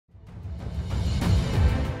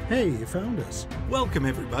Hey, you found us. Welcome,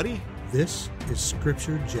 everybody. This is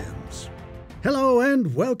Scripture Gems. Hello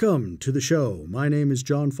and welcome to the show. My name is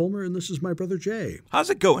John Fullmer and this is my brother Jay. How's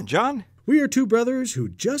it going, John? We are two brothers who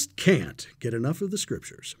just can't get enough of the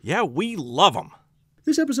Scriptures. Yeah, we love them.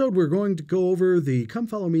 This episode we're going to go over the Come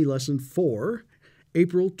Follow Me lesson for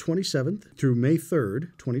April 27th through May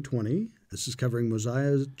 3rd, 2020. This is covering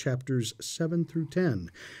Mosiah chapters 7 through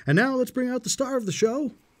 10. And now let's bring out the star of the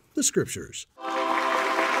show, the Scriptures.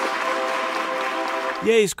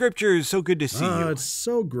 Yay, Scriptures. So good to see you. It's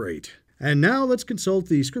so great. And now let's consult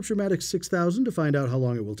the Scripturematic 6000 to find out how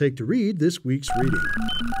long it will take to read this week's reading.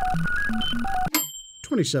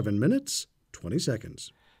 27 minutes, 20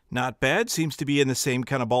 seconds. Not bad. Seems to be in the same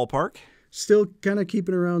kind of ballpark. Still kind of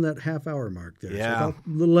keeping around that half-hour mark there. Yeah. So about a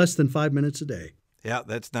little less than 5 minutes a day. Yeah,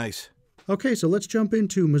 that's nice. Okay, so let's jump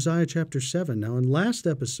into Mosiah chapter 7. Now, in last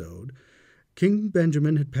episode, King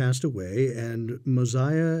Benjamin had passed away, and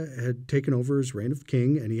Mosiah had taken over as reign of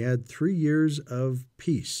king, and he had 3 years of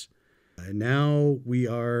peace. And now we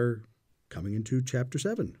are coming into chapter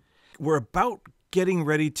 7. We're about getting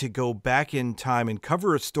ready to go back in time and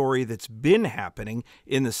cover a story that's been happening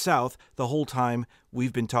in the south the whole time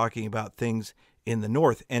we've been talking about things in the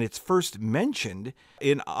north. And it's first mentioned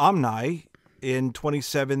in Ammon in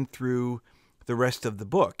 27 through the rest of the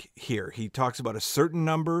book here. He talks about a certain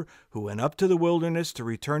number who went up to the wilderness to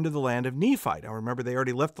return to the land of Nephi. Now remember, they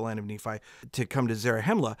already left the land of Nephi to come to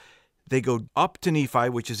Zarahemla. They go up to Nephi,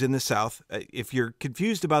 which is in the south. If you're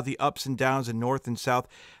confused about the ups and downs in north and south,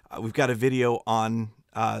 we've got a video on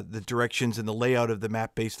the directions and the layout of the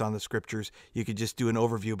map based on the Scriptures. You could just do an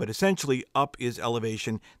overview, but essentially up is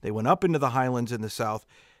elevation. They went up into the highlands in the south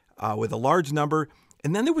with a large number.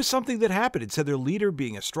 And then there was something that happened. It said their leader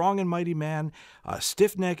being a strong and mighty man, a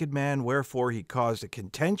stiff-necked man, wherefore he caused a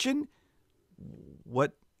contention.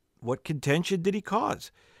 What contention did he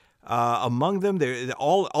cause? Among them,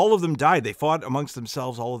 all of them died. They fought amongst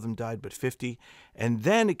themselves. All of them died, but 50. And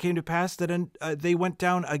then it came to pass that they went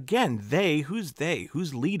down again. Who's they?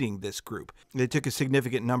 Who's leading this group? They took a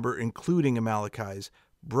significant number, including Amalekai's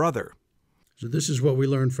brother. So this is what we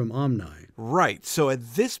learned from Ammon. Right. So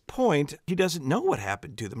at this point, he doesn't know what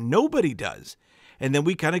happened to them. Nobody does. And then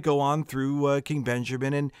we kind of go on through King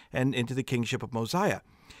Benjamin and into the kingship of Mosiah.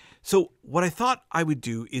 So what I thought I would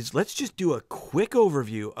do is let's just do a quick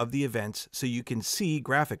overview of the events so you can see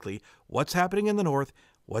graphically what's happening in the north,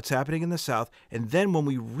 what's happening in the south, and then when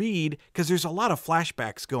we read, because there's a lot of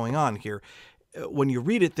flashbacks going on here, when you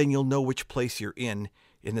read it, then you'll know which place you're in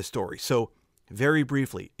the story. So very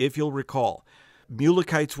briefly, if you'll recall,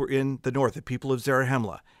 Mulekites were in the north, the people of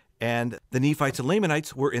Zarahemla, and the Nephites and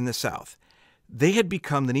Lamanites were in the south. They had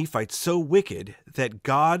become, the Nephites, so wicked that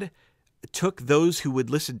God took those who would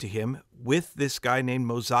listen to him with this guy named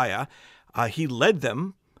Mosiah. He led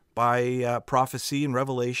them by prophecy and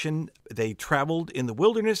revelation. They traveled in the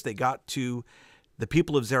wilderness. They got to the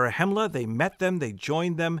people of Zarahemla. They met them. They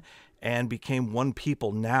joined them and became one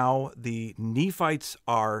people. Now the Nephites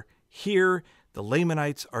are here. The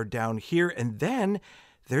Lamanites are down here. And then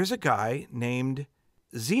there's a guy named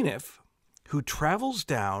Zeniff who travels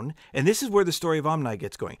down, and this is where the story of Ammon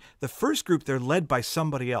gets going. The first group, they're led by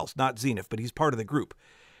somebody else, not Zeniff, but he's part of the group.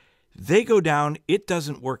 They go down. It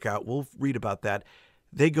doesn't work out. We'll read about that.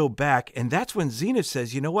 They go back, and that's when Zeniff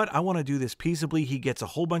says, you know what, I want to do this peaceably. He gets a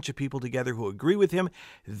whole bunch of people together who agree with him.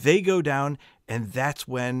 They go down, and that's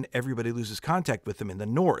when everybody loses contact with them in the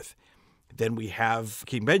north. Then we have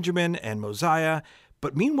King Benjamin and Mosiah.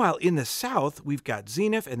 But meanwhile, in the south, we've got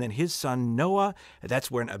Zeniff and then his son Noah. That's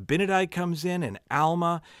when Abinadi comes in, and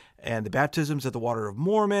Alma, and the baptisms of the water of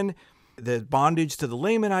Mormon, the bondage to the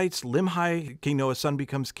Lamanites, Limhi, King Noah's son,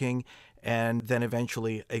 becomes king, and then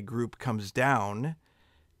eventually a group comes down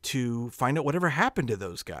to find out whatever happened to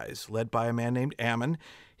those guys, led by a man named Ammon.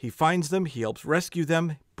 He finds them, he helps rescue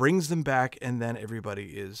them, brings them back, and then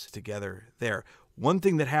everybody is together there. One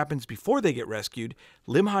thing that happens before they get rescued,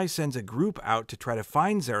 Limhi sends a group out to try to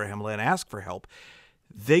find Zarahemla and ask for help.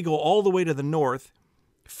 They go all the way to the north,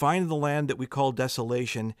 find the land that we call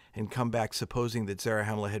Desolation, and come back supposing that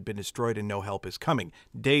Zarahemla had been destroyed and no help is coming.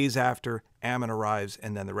 Days after, Ammon arrives,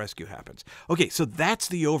 and then the rescue happens. Okay, so that's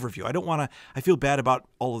the overview. I feel bad about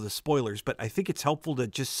all of the spoilers, but I think it's helpful to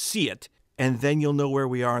just see it, and then you'll know where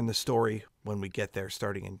we are in the story when we get there,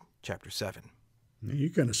 starting in chapter 7.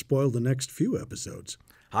 You kind of spoiled the next few episodes.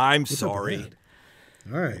 I'm sorry.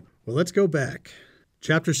 All right. Well, let's go back.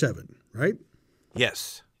 Chapter 7, right?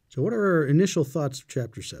 Yes. So what are our initial thoughts of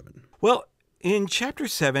chapter 7? Well, in chapter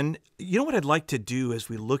 7, you know what I'd like to do as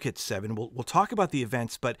we look at 7? We'll talk about the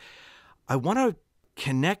events, but I want to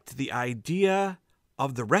connect the idea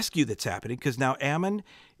of the rescue that's happening, because now Ammon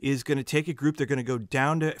is going to take a group. They're going to go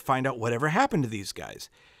down to find out whatever happened to these guys,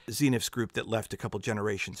 Zeniff's group that left a couple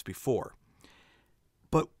generations before.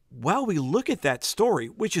 But while we look at that story,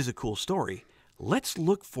 which is a cool story, let's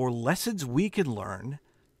look for lessons we can learn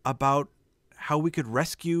about how we could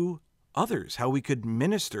rescue others, how we could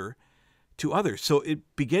minister to others. So it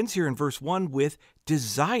begins here in verse 1 with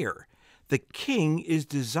desire. The king is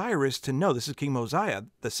desirous to know. This is King Mosiah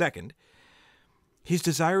the second. He's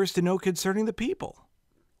desirous to know concerning the people.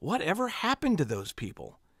 Whatever happened to those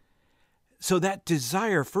people? So that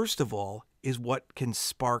desire, first of all, is what can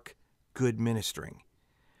spark good ministering.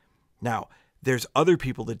 Now, there's other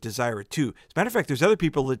people that desire it too. As a matter of fact, there's other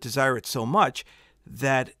people that desire it so much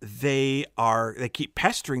that they keep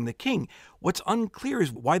pestering the king. What's unclear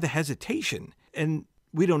is why the hesitation. And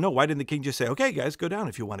we don't know. Why didn't the king just say, okay, guys, go down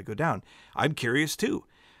if you want to go down? I'm curious too.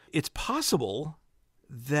 It's possible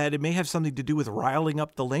that it may have something to do with riling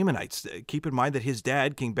up the Lamanites. Keep in mind that his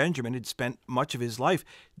dad, King Benjamin, had spent much of his life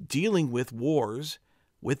dealing with wars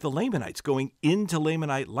with the Lamanites. Going into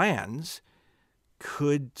Lamanite lands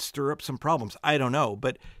could stir up some problems. I don't know,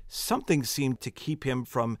 but something seemed to keep him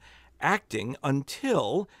from acting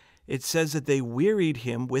until it says that they wearied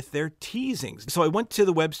him with their teasings. So I went to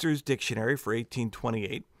the Webster's Dictionary for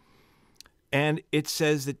 1828, and it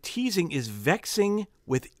says that teasing is vexing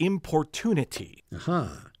with importunity.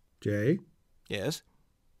 Aha. Jay? Yes?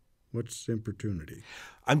 What's importunity?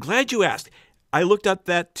 I'm glad you asked. I looked up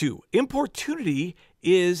that too. Importunity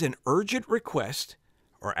is an urgent request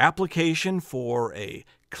or application for a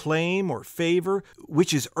claim or favor,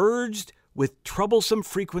 which is urged with troublesome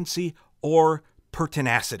frequency or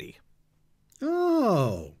pertinacity.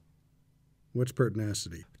 Oh. What's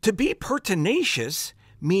pertinacity? To be pertinacious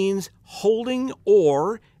means holding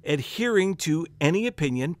or adhering to any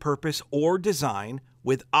opinion, purpose, or design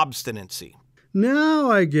with obstinacy.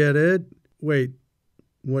 Now I get it. Wait,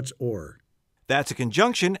 what's or? That's a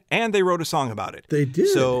conjunction, and they wrote a song about it. They did.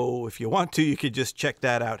 So if you want to, you could just check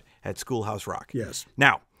that out at Schoolhouse Rock. Yes.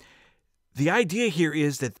 Now, the idea here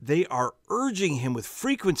is that they are urging him with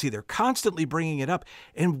frequency. They're constantly bringing it up.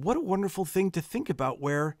 And what a wonderful thing to think about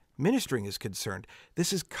where ministering is concerned.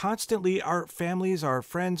 This is constantly, our families, our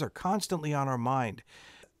friends are constantly on our mind.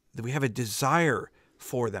 We have a desire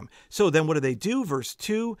for them. So then what do? Verse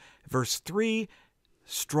 2, verse 3,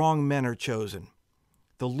 strong men are chosen.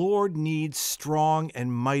 The Lord needs strong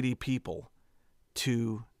and mighty people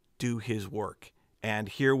to do his work. And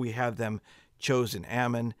here we have them chosen.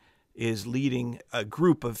 Ammon is leading a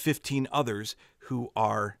group of 15 others who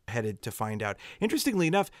are headed to find out. Interestingly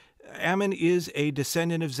enough, Ammon is a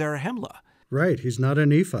descendant of Zarahemla. Right, he's not a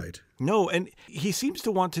Nephite. No, and he seems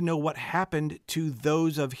to want to know what happened to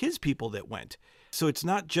those of his people that went. So it's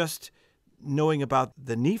not just knowing about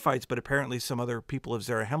the Nephites, but apparently some other people of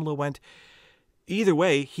Zarahemla went. Either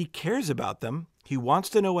way, he cares about them. He wants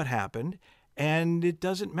to know what happened, and it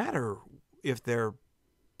doesn't matter if they're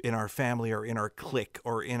in our family or in our clique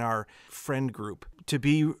or in our friend group. To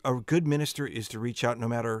be a good minister is to reach out no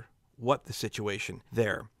matter what the situation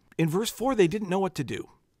there. In verse 4, they didn't know what to do.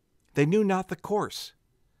 They knew not the course.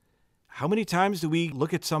 How many times do we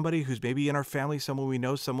look at somebody who's maybe in our family, someone we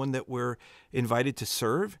know, someone that we're invited to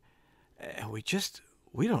serve, and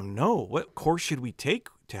we don't know what course should we take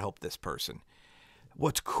to help this person?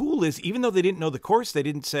 What's cool is even though they didn't know the course, they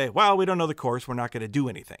didn't say, well, we don't know the course, we're not going to do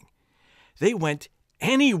anything. They went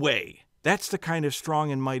anyway. That's the kind of strong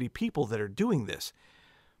and mighty people that are doing this.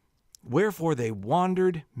 Wherefore they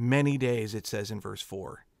wandered many days, it says in verse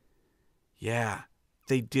 4. Yeah,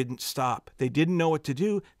 they didn't stop. They didn't know what to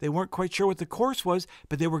do. They weren't quite sure what the course was,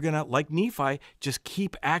 but they were going to, like Nephi, just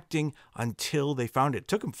keep acting until they found it. It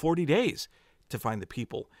took them 40 days to find the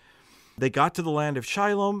people. They got to the land of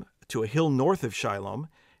Shiloh, to a hill north of Shiloh.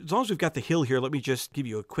 As long as we've got the hill here, let me just give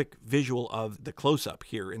you a quick visual of the close-up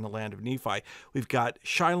here in the land of Nephi. We've got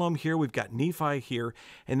Shiloh here, we've got Nephi here,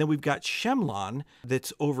 and then we've got Shemlon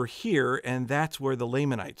that's over here, and that's where the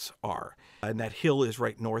Lamanites are. And that hill is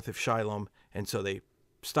right north of Shiloh, and so they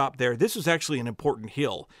stopped there. This was actually an important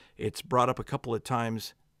hill. It's brought up a couple of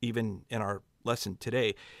times, even in our lesson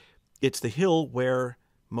today. It's the hill where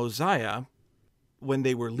Mosiah, when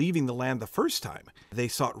they were leaving the land the first time, they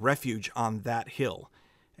sought refuge on that hill.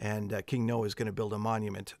 And King Noah is going to build a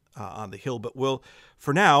monument on the hill. But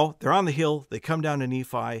for now, they're on the hill. They come down to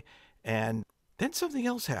Nephi. And then something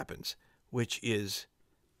else happens, which is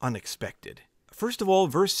unexpected. First of all,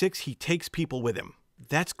 verse 6, he takes people with him.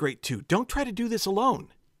 That's great too. Don't try to do this alone.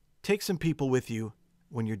 Take some people with you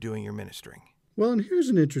when you're doing your ministering. Well, and here's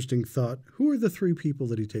an interesting thought. Who are the three people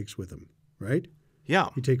that he takes with him, right? Yeah.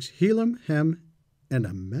 He takes Helam, Hem, and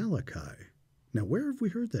Amalekite. Now, where have we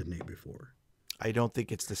heard that name before? I don't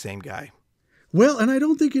think it's the same guy. Well, and I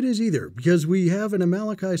don't think it is either, because we have an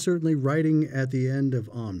Amalekite certainly writing at the end of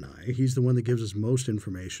Omni. He's the one that gives us most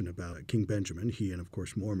information about King Benjamin, he and, of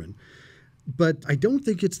course, Mormon. But I don't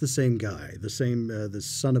think it's the same guy, the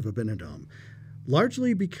son of Abinadom,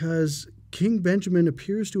 largely because King Benjamin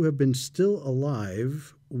appears to have been still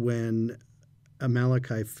alive when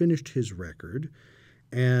Amalekite finished his record.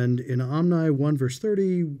 And in Omni 1 verse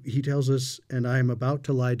 30, he tells us, "And I am about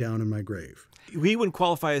to lie down in my grave." He wouldn't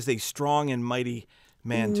qualify as a strong and mighty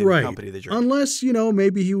man to accompany the journey. Unless,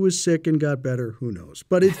 maybe he was sick and got better. Who knows?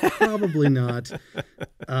 But it's probably not.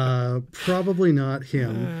 Probably not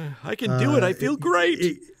him. I can do it. I feel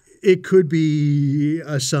great. It could be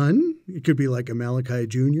a son. It could be like Amalekite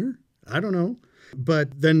Jr. I don't know.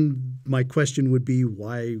 But then my question would be,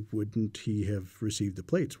 why wouldn't he have received the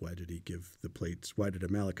plates? Why did he give the plates? Why did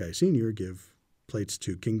Amalekite Sr. give plates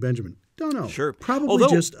to King Benjamin? Don't know. Sure. Probably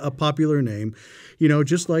just a popular name.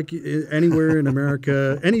 Just like anywhere in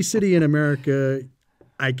America, any city in America,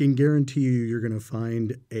 I can guarantee you're going to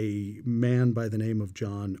find a man by the name of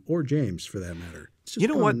John or James, for that matter. You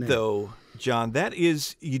know what, though, John?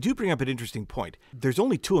 You do bring up an interesting point. There's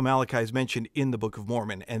only 2 Amalekites mentioned in the Book of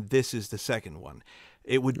Mormon, and this is the second one.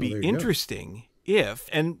 It would be interesting if,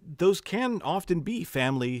 and those can often be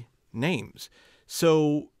family names.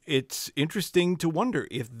 So it's interesting to wonder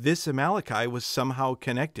if this Amalekite was somehow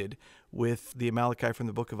connected with the Amalekite from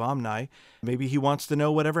the Book of Omni. Maybe he wants to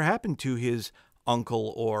know whatever happened to his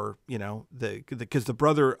uncle, or, because the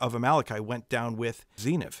brother of Amalekite went down with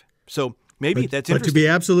Zeniff. So maybe that's interesting. But to be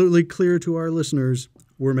absolutely clear to our listeners,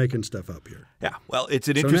 we're making stuff up here. Yeah, well, it's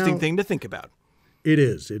an interesting thing to think about. It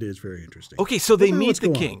is. It is very interesting. Okay, so they meet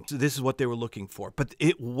the king. So this is what they were looking for. But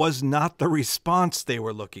it was not the response they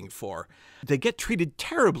were looking for. They get treated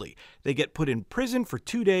terribly. They get put in prison for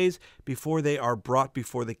 2 days before they are brought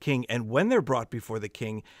before the king. And when they're brought before the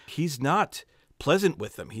king, he's not pleasant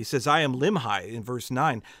with them. He says, "I am Limhi," in verse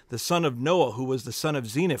 9, "the son of Noah, who was the son of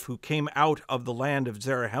Zeniff, who came out of the land of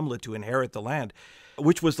Zarahemla to inherit the land,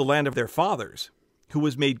 which was the land of their fathers, who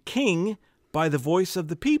was made king by the voice of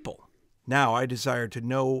the people. Now I desire to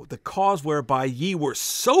know the cause whereby ye were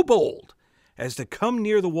so bold as to come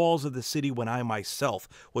near the walls of the city when I myself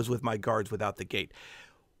was with my guards without the gate."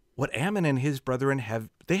 What Ammon and his brethren have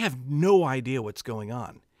no idea what's going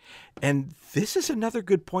on. And this is another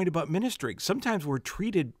good point about ministering. Sometimes we're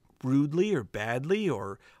treated rudely or badly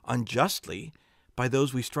or unjustly by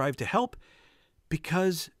those we strive to help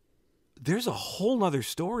because there's a whole nother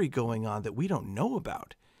story going on that we don't know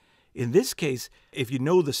about. In this case, if you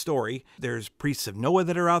know the story, there's priests of Noah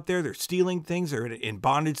that are out there. They're stealing things. They're in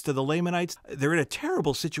bondage to the Lamanites. They're in a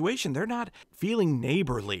terrible situation. They're not feeling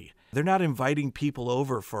neighborly. They're not inviting people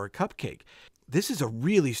over for a cupcake. This is a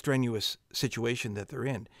really strenuous situation that they're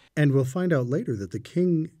in. And we'll find out later that the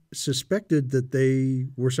king suspected that they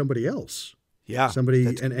were somebody else. Yeah.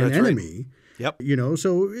 An enemy. Right. Yep.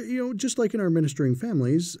 So, just like in our ministering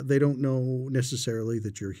families, they don't know necessarily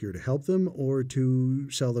that you're here to help them or to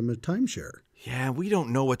sell them a timeshare. Yeah, we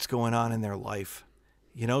don't know what's going on in their life.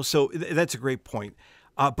 So that's a great point.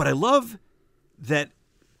 But I love that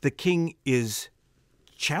the king is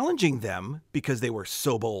challenging them because they were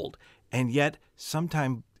so bold. And yet,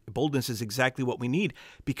 sometimes boldness is exactly what we need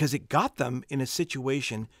because it got them in a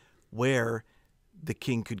situation where the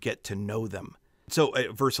king could get to know them. So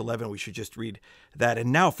verse 11, we should just read that.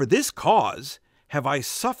 "And now for this cause have I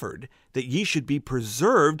suffered, that ye should be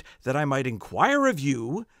preserved, that I might inquire of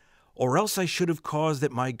you, or else I should have caused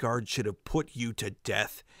that my guard should have put you to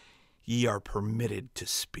death. Ye are permitted to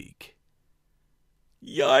speak."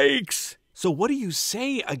 Yikes! So what do you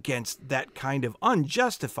say against that kind of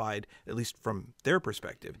unjustified, at least from their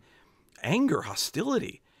perspective, anger,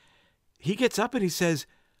 hostility? He gets up and he says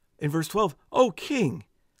in verse 12, "O king,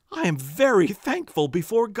 I am very thankful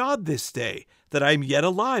before God this day that I am yet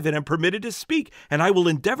alive and am permitted to speak, and I will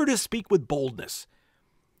endeavor to speak with boldness.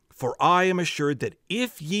 For I am assured that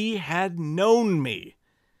if ye had known me,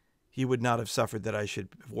 ye would not have suffered that I should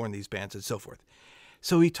have worn these bands," and so forth.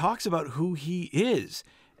 So he talks about who he is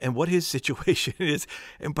and what his situation is.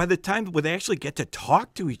 And by the time when they actually get to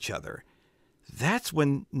talk to each other, that's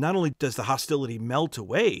when not only does the hostility melt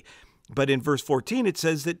away, but in verse 14, it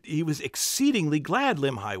says that he was exceedingly glad,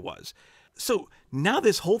 Limhi was. So now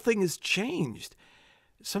this whole thing has changed.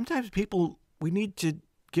 Sometimes we need to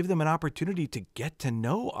give them an opportunity to get to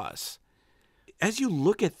know us. As you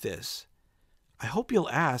look at this, I hope you'll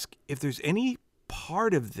ask if there's any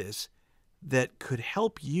part of this that could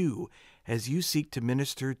help you as you seek to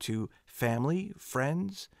minister to family,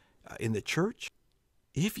 friends, in the church.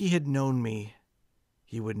 "If ye had known me,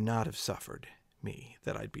 ye would not have suffered." me,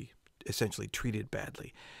 that I'd be essentially treated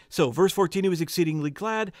badly. So verse 14, he was exceedingly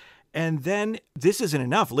glad. And then this isn't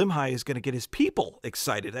enough. Limhi is going to get his people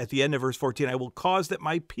excited. At the end of verse 14, I will cause that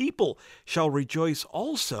my people shall rejoice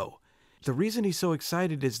also. The reason he's so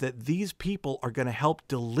excited is that these people are going to help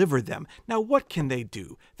deliver them. Now, what can they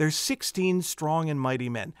do? There's 16 strong and mighty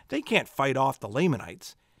men. They can't fight off the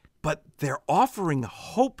Lamanites, but they're offering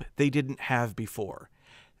hope they didn't have before.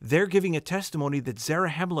 They're giving a testimony that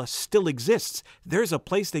Zarahemla still exists. There's a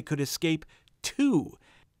place they could escape to.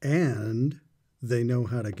 And they know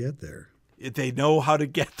how to get there. They know how to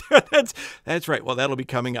get there. That's right. Well, that'll be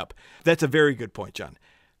coming up. That's a very good point, John.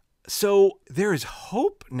 So there is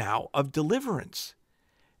hope now of deliverance.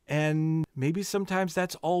 And maybe sometimes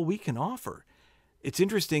that's all we can offer. It's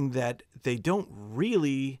interesting that they don't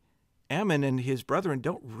really, Ammon and his brethren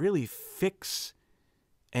don't really fix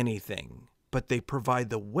anything, but they provide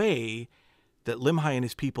the way that Limhi and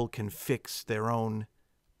his people can fix their own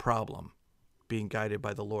problem, being guided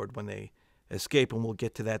by the Lord when they escape, and we'll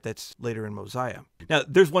get to that. That's later in Mosiah. Now,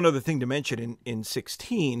 there's one other thing to mention. In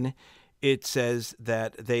 16, it says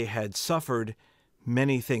that they had suffered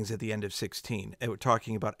many things at the end of 16. And we're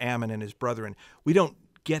talking about Ammon and his brethren. We don't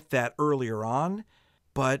get that earlier on,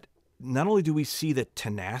 but not only do we see the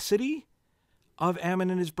tenacity of Ammon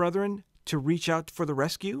and his brethren to reach out for the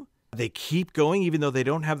rescue, they keep going even though they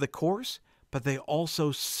don't have the course, but they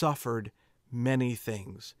also suffered many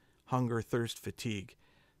things: hunger, thirst, fatigue.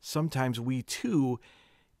 Sometimes we too,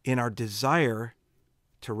 in our desire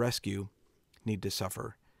to rescue, need to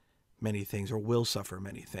suffer many things, or will suffer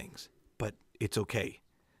many things. But it's okay.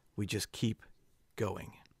 We just keep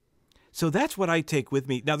going. So that's what I take with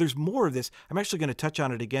me. Now, there's more of this. I'm actually going to touch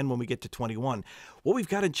on it again when we get to 21. What we've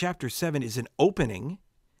got in chapter 7 is an opening,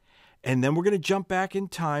 and then we're going to jump back in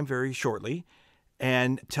time very shortly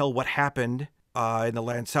and tell what happened in the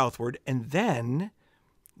land southward, and then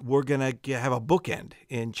we're going to have a bookend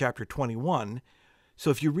in chapter 21. So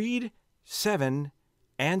if you read 7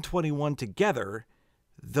 and 21 together,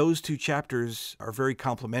 those two chapters are very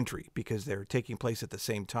complementary because they're taking place at the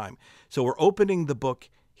same time. So we're opening the book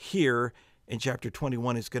here, and chapter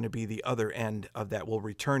 21 is going to be the other end of that. We'll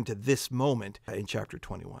return to this moment in chapter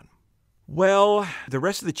 21. Well, the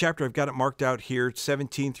rest of the chapter, I've got it marked out here,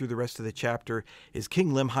 17 through the rest of the chapter, is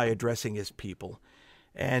King Limhi addressing his people.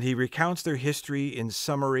 And he recounts their history in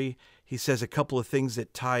summary. He says a couple of things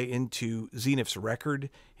that tie into Zeniff's record.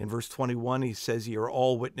 In verse 21, he says, "Ye are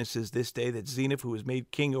all witnesses this day that Zeniff, who was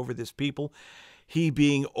made king over this people, he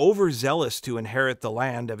being overzealous to inherit the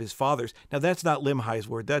land of his fathers." Now, that's not Limhi's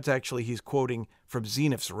word. That's actually, he's quoting from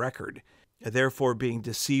Zeniff's record. Therefore, being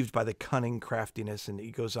deceived by the cunning craftiness. And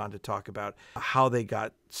he goes on to talk about how they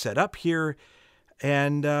got set up here.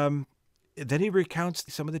 And then he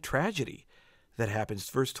recounts some of the tragedy that happens.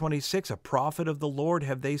 Verse 26, "A prophet of the Lord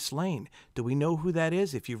have they slain." Do we know who that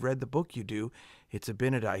is? If you've read the book, you do. It's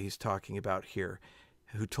Abinadi he's talking about here,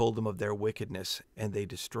 who told them of their wickedness, and they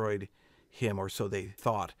destroyed him, or so they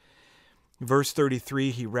thought. Verse 33,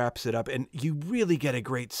 he wraps it up, and you really get a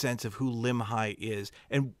great sense of who Limhi is.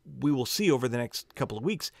 And we will see over the next couple of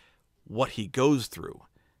weeks what he goes through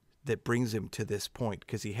that brings him to this point,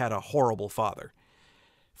 because he had a horrible father.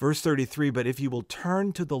 Verse 33, "But if you will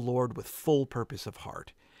turn to the Lord with full purpose of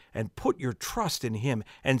heart, and put your trust in him,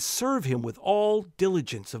 and serve him with all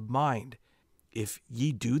diligence of mind, if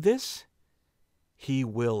ye do this, he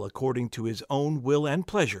will, according to his own will and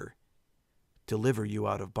pleasure, deliver you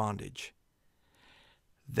out of bondage."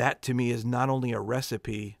 That, to me, is not only a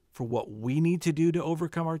recipe for what we need to do to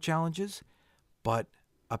overcome our challenges, but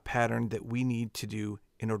a pattern that we need to do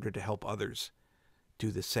in order to help others do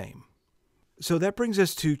the same. So that brings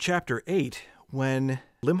us to chapter 8, when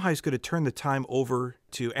Limhi is going to turn the time over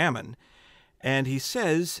to Ammon. And he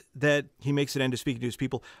says that he makes an end to speaking to his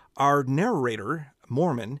people. Our narrator,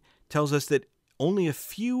 Mormon, tells us that only a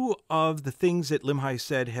few of the things that Limhi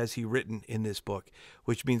said has he written in this book,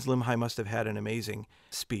 which means Limhi must have had an amazing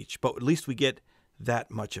speech. But at least we get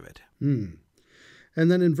that much of it. And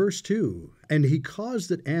then in verse 2, "And he caused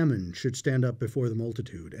that Ammon should stand up before the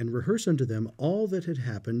multitude, and rehearse unto them all that had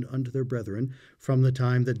happened unto their brethren, from the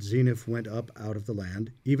time that Zeniff went up out of the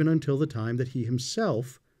land, even until the time that he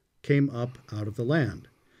himself came up out of the land.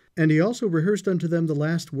 And he also rehearsed unto them the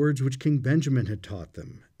last words which King Benjamin had taught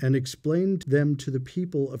them, and explained them to the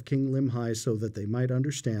people of King Limhi, so that they might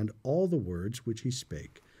understand all the words which he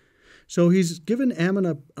spake." So he's given Ammon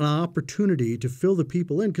an opportunity to fill the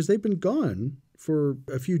people in, because they've been gone for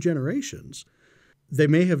a few generations. They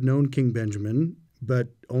may have known King Benjamin, but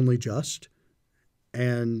only just.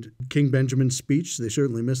 And King Benjamin's speech, they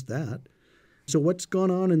certainly missed that. So what's gone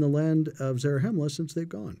on in the land of Zarahemla since they've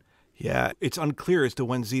gone? Yeah, it's unclear as to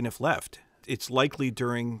when Zeniff left. It's likely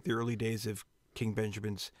during the early days of King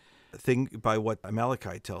Benjamin's thing by what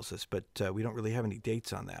Malachi tells us, but we don't really have any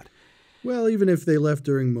dates on that. Well, even if they left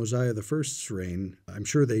during Mosiah the First's reign, I'm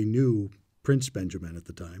sure they knew Prince Benjamin at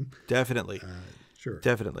the time. Definitely. Sure.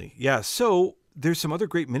 Definitely. Yeah, so there's some other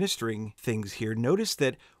great ministering things here. Notice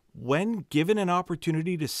that when given an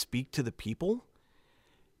opportunity to speak to the people,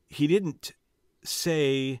 he didn't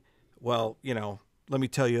say, well, let me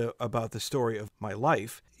tell you about the story of my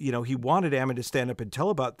life. He wanted Ammon to stand up and tell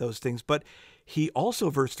about those things, but he also,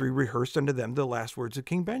 verse 3, rehearsed unto them the last words of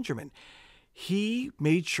King Benjamin. He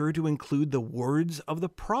made sure to include the words of the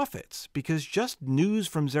prophets, because just news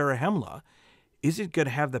from Zarahemla isn't going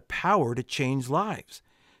to have the power to change lives.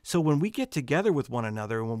 So when we get together with one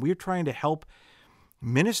another and when we're trying to help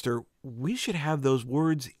minister, we should have those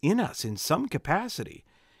words in us in some capacity.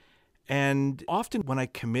 And often when I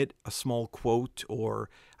commit a small quote or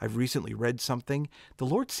I've recently read something, the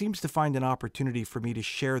Lord seems to find an opportunity for me to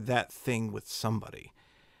share that thing with somebody.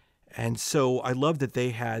 And so I love that they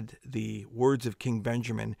had the words of King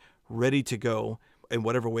Benjamin ready to go in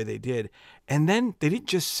whatever way they did. And then they didn't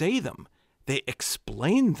just say them, they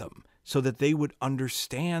explained them so that they would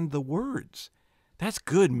understand the words. That's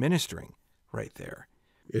good ministering right there.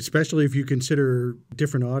 Especially if you consider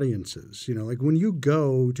different audiences. Like when you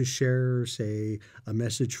go to share, say, a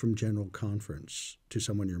message from General Conference to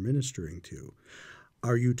someone you're ministering to,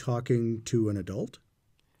 are you talking to an adult?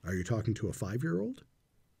 Are you talking to a 5-year-old?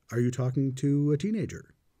 Are you talking to a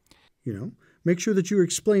teenager? Make sure that you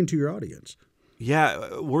explain to your audience.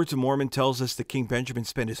 Yeah, Words of Mormon tells us that King Benjamin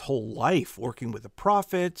spent his whole life working with the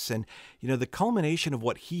prophets, and, the culmination of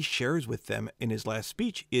what he shares with them in his last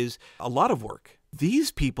speech is a lot of work.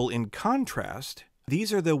 These people, in contrast,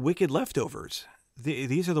 these are the wicked leftovers.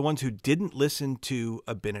 These are the ones who didn't listen to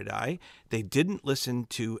Abinadi, they didn't listen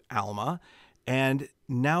to Alma, and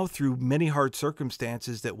now through many hard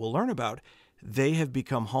circumstances that we'll learn about, they have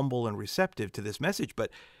become humble and receptive to this message,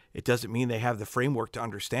 but it doesn't mean they have the framework to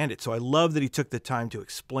understand it. So I love that he took the time to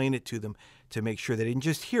explain it to them to make sure they didn't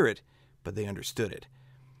just hear it, but they understood it.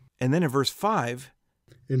 And then in verse 5...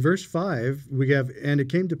 In verse 5, we have, and it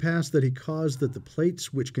came to pass that he caused that the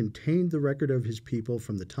plates which contained the record of his people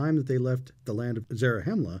from the time that they left the land of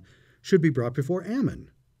Zarahemla should be brought before Ammon,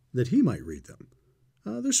 that he might read them.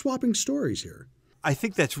 They're swapping stories here. I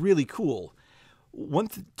think that's really cool. One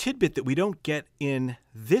tidbit that we don't get in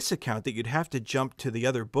this account that you'd have to jump to the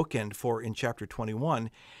other bookend for in chapter 21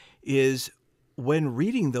 is when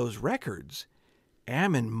reading those records,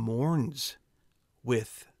 Ammon mourns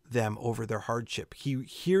with them over their hardship. He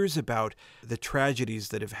hears about the tragedies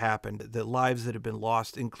that have happened, the lives that have been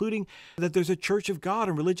lost, including that there's a church of God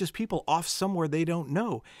and religious people off somewhere they don't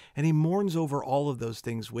know. And he mourns over all of those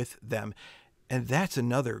things with them. And that's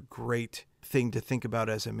another great thing to think about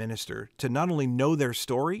as a minister, to not only know their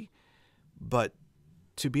story, but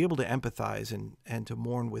to be able to empathize and to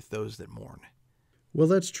mourn with those that mourn. Well,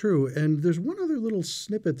 that's true. And there's one other little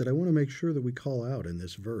snippet that I want to make sure that we call out in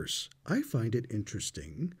this verse. I find it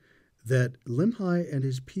interesting that Limhi and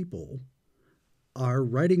his people are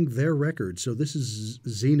writing their records. So this is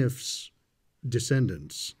Zeniff's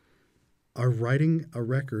descendants are writing a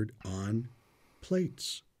record on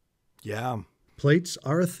plates. Yeah. Plates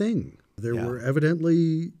are a thing. There were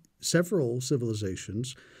evidently several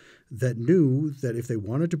civilizations that knew that if they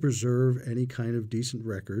wanted to preserve any kind of decent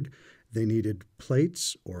record, they needed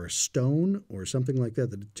plates or a stone or something like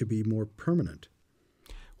that to be more permanent.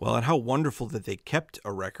 Well, and how wonderful that they kept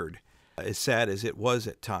a record, as sad as it was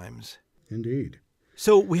at times. Indeed.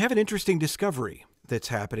 So we have an interesting discovery that's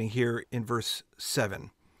happening here in verse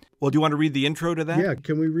 7. Well, do you want to read the intro to that? Yeah,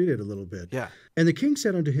 can we read it a little bit? Yeah. And the king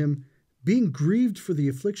said unto him, being grieved for the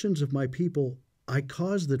afflictions of my people, I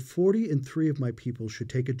caused that 43 of my people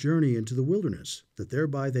should take a journey into the wilderness, that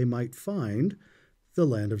thereby they might find the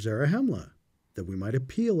land of Zarahemla, that we might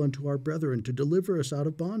appeal unto our brethren to deliver us out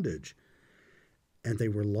of bondage. And they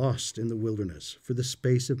were lost in the wilderness for the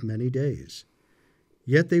space of many days.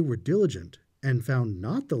 Yet they were diligent, and found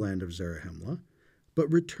not the land of Zarahemla,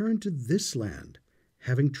 but returned to this land,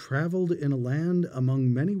 having traveled in a land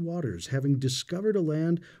among many waters, having discovered a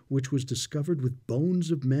land which was discovered with bones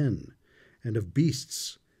of men and of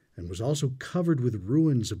beasts, and was also covered with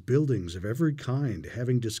ruins of buildings of every kind,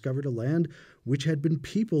 having discovered a land which had been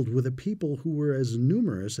peopled with a people who were as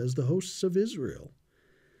numerous as the hosts of Israel.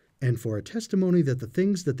 And for a testimony that the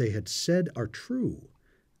things that they had said are true,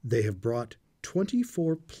 they have brought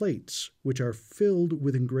 24 plates, which are filled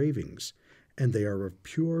with engravings, and they are of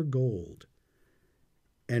pure gold.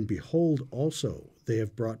 And behold, also, they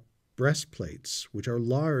have brought breastplates, which are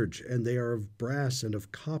large, and they are of brass and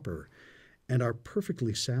of copper, and are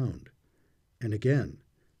perfectly sound. And again,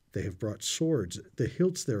 they have brought swords, the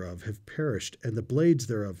hilts thereof have perished, and the blades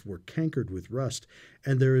thereof were cankered with rust,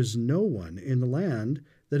 and there is no one in the land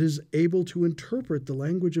that is able to interpret the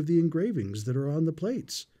language of the engravings that are on the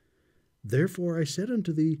plates. Therefore I said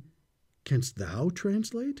unto thee, canst thou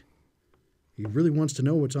translate? He really wants to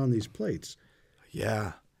know what's on these plates.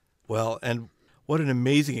 Yeah. Well, and what an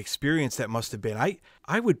amazing experience that must have been.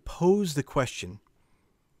 I would pose the question,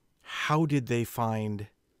 how did they find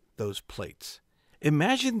those plates?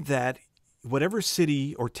 Imagine that whatever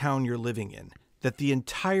city or town you're living in, that the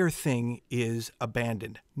entire thing is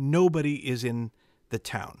abandoned. Nobody is in the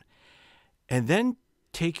town. And then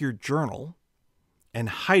take your journal and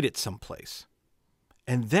hide it someplace.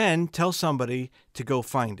 And then tell somebody to go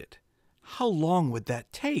find it. How long would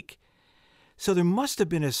that take? So there must have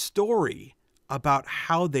been a story about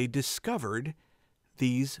how they discovered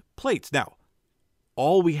these plates. Now,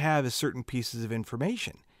 all we have is certain pieces of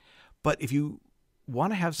information. But if you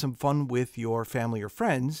want to have some fun with your family or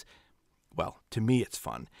friends, well, to me it's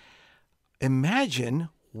fun. Imagine,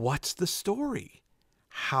 what's the story?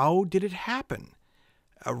 How did it happen?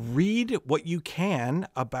 Read what you can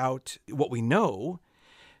about what we know.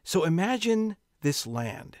 So imagine this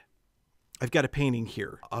land. I've got a painting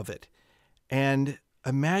here of it. And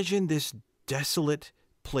imagine this desolate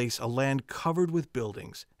place, a land covered with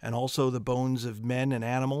buildings, and also the bones of men and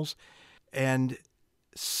animals. And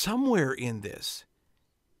somewhere in this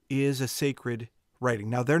is a sacred writing.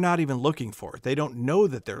 Now, they're not even looking for it. They don't know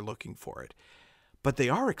that they're looking for it, but they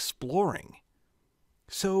are exploring.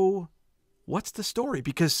 So what's the story?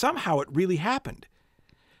 Because somehow it really happened.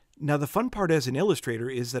 Now, the fun part as an illustrator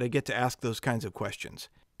is that I get to ask those kinds of questions.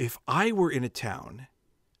 If I were in a town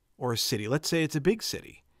or a city, let's say it's a big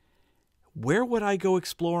city, where would I go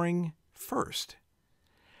exploring first?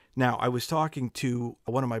 Now, I was talking to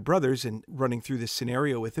one of my brothers and running through this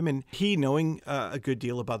scenario with him, and he, knowing a good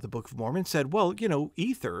deal about the Book of Mormon, said, well, you know,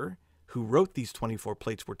 Ether, who wrote these 24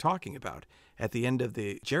 plates we're talking about at the end of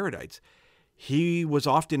the Jaredites, he was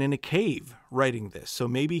often in a cave writing this. So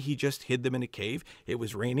maybe he just hid them in a cave. It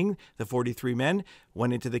was raining. The 43 men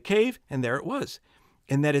went into the cave, and there it was.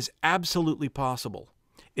 And that is absolutely possible.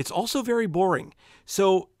 It's also very boring.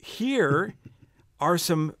 So here are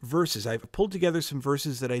some verses. I've pulled together some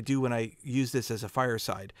verses that I do when I use this as a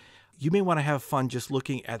fireside. You may want to have fun just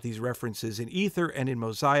looking at these references in Ether and in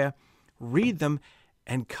Mosiah. Read them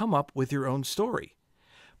and come up with your own story.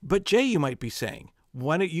 But Jay, you might be saying,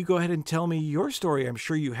 why don't you go ahead and tell me your story? I'm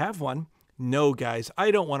sure you have one. No, guys, I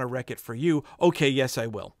don't want to wreck it for you. Okay, yes, I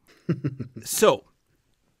will. So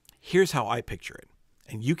here's how I picture it.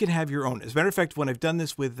 And you can have your own. As a matter of fact, when I've done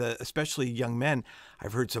this with especially young men,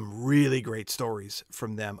 I've heard some really great stories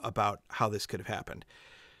from them about how this could have happened.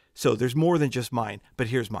 So there's more than just mine, but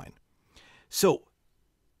here's mine. So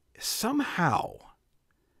somehow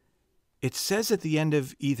it says at the end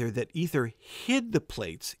of Ether that Ether hid the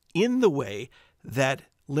plates in the way that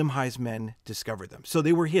Limhi's men discovered them. So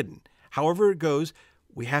they were hidden. However it goes,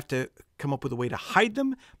 we have to come up with a way to hide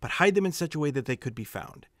them, but hide them in such a way that they could be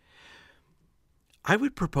found. I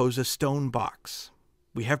would propose a stone box.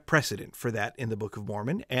 We have precedent for that in the Book of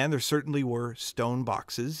Mormon, and there certainly were stone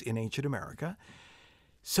boxes in ancient America.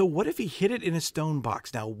 So what if he hid it in a stone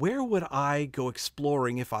box? Now, where would I go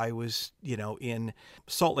exploring if I was, in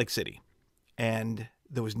Salt Lake City and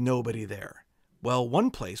there was nobody there? Well,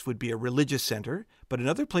 one place would be a religious center, but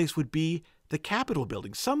another place would be the Capitol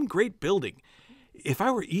building, some great building. If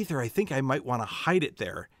I were Ether, I think I might want to hide it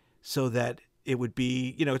there so that it would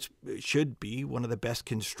be, it should be one of the best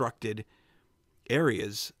constructed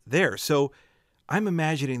areas there. So I'm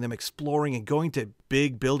imagining them exploring and going to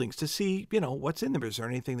big buildings to see, what's in them. Is there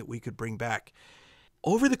anything that we could bring back?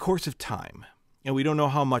 Over the course of time, and we don't know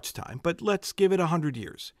how much time, but let's give it 100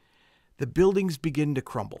 years, the buildings begin to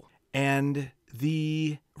crumble and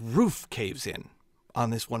the roof caves in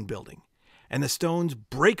on this one building and the stones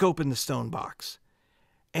break open the stone box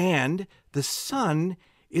and the sun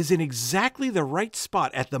is in exactly the right spot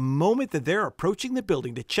at the moment that they're approaching the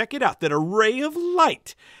building to check it out, that a ray of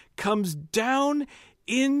light comes down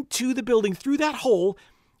into the building through that hole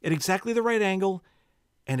at exactly the right angle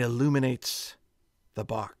and illuminates the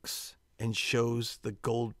box and shows the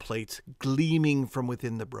gold plates gleaming from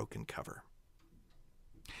within the broken cover.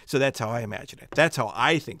 So that's how I imagine it. That's how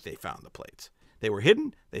I think they found the plates. They were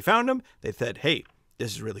hidden. They found them. They said, hey,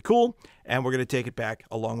 this is really cool, and we're going to take it back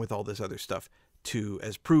along with all this other stuff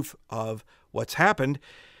as proof of what's happened.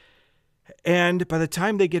 And by the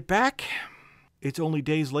time they get back, it's only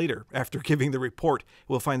days later after giving the report.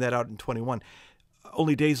 We'll find that out in 21.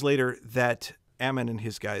 only days later that Ammon and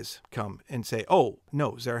his guys come and say, oh,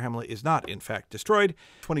 no, Zarahemla is not, in fact, destroyed.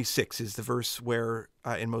 26 is the verse where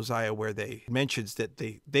in Mosiah where they mentions that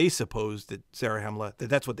they supposed that Zarahemla,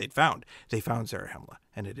 that's what they'd found. They found Zarahemla,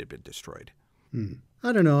 and it had been destroyed.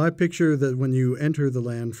 I don't know. I picture that when you enter the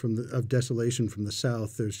land of desolation from the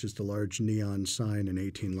south, there's just a large neon sign in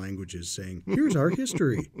 18 languages saying, here's our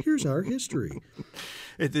history. Here's our history.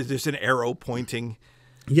 There's an arrow pointing.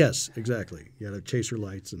 Yes, exactly. You had chaser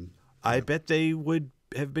lights. And I bet they would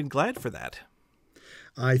have been glad for that.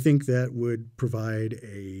 I think that would provide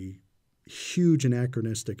a huge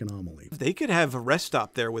anachronistic anomaly. They could have a rest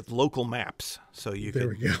stop there with local maps. So you There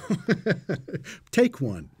we go. Take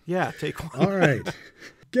one. Yeah, take one. All right.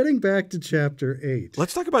 Getting back to chapter 8.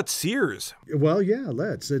 Let's talk about seers. Well, yeah,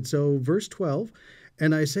 let's. And so verse 12,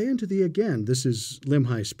 and I say unto thee again, this is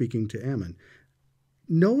Limhi speaking to Ammon,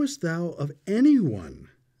 knowest thou of anyone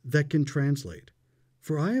that can translate?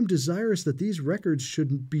 For I am desirous that these records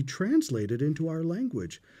should be translated into our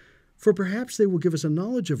language. For perhaps they will give us a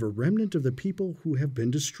knowledge of a remnant of the people who have been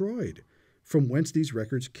destroyed, from whence these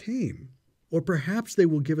records came. Or perhaps they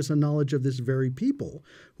will give us a knowledge of this very people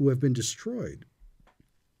who have been destroyed.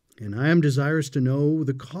 And I am desirous to know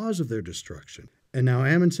the cause of their destruction. And now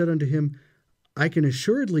Ammon said unto him, I can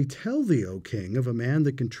assuredly tell thee, O king, of a man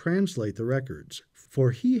that can translate the records, for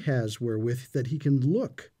he has wherewith that he can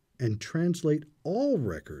look and translate all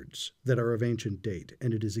records that are of ancient date,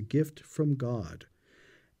 and it is a gift from God.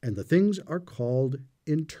 And the things are called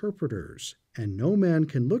interpreters, and no man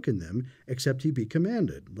can look in them except he be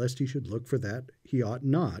commanded, lest he should look for that he ought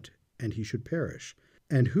not, and he should perish.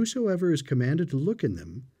 And whosoever is commanded to look in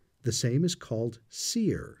them, the same is called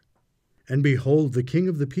seer. And behold, the king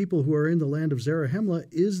of the people who are in the land of Zarahemla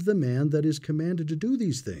is the man that is commanded to do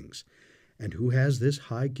these things, and who has this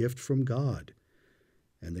high gift from God.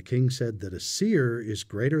 And the king said that a seer is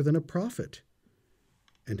greater than a prophet.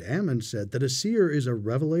 And Ammon said that a seer is a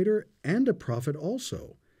revelator and a prophet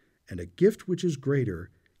also, and a gift which is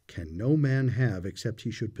greater can no man have except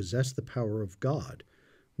he should possess the power of God,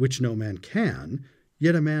 which no man can,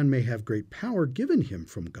 yet a man may have great power given him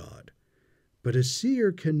from God. But a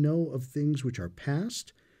seer can know of things which are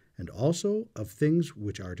past, and also of things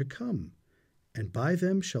which are to come. And by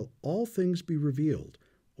them shall all things be revealed,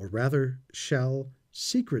 or rather shall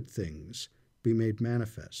secret things be made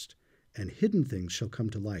manifest, and hidden things shall come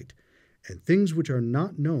to light, and things which are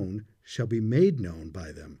not known shall be made known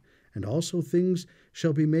by them, and also things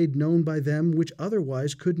shall be made known by them which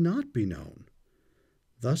otherwise could not be known.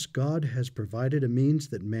 Thus God has provided a means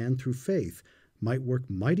that man through faith might work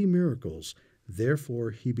mighty miracles,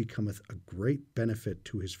 therefore he becometh a great benefit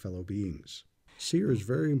to his fellow beings. Seer is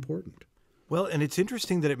very important. Well, and it's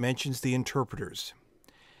interesting that it mentions the interpreters.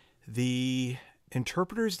 The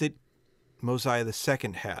interpreters that Mosiah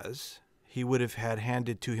II has, he would have had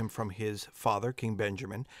handed to him from his father, King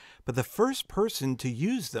Benjamin, but the first person to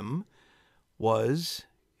use them was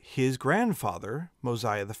his grandfather,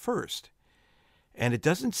 Mosiah I. And it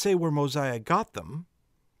doesn't say where Mosiah got them,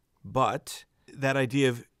 but that idea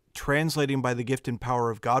of translating by the gift and power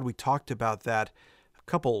of God, we talked about that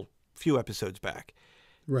a few episodes back.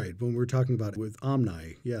 Right, when we were talking about it with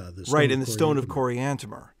Omni, yeah. The stone of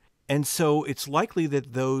Coriantumr. And so it's likely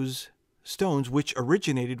that those stones, which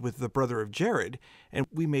originated with the brother of Jared, and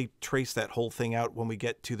we may trace that whole thing out when we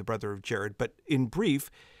get to the brother of Jared, but in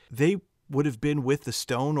brief, they would have been with the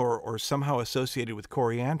stone or somehow associated with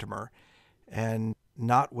Coriantumr, and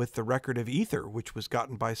not with the record of ether, which was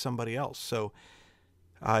gotten by somebody else. So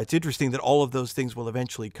it's interesting that all of those things will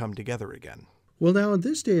eventually come together again. Well, now, in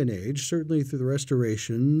this day and age, certainly through the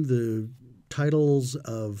Restoration, the titles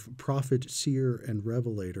of prophet, seer, and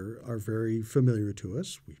revelator are very familiar to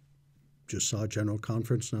us. We just saw a general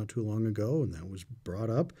conference not too long ago, and that was brought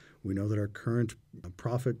up. We know that our current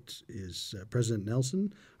prophet is President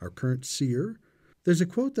Nelson, our current seer. There's a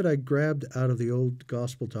quote that I grabbed out of the old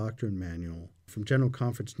Gospel Doctrine Manual from General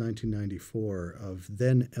Conference 1994 of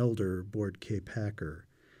then Elder Board K. Packer,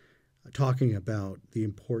 talking about the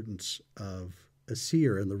importance of a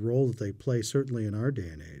seer and the role that they play, certainly in our day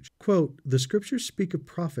and age. Quote, "The scriptures speak of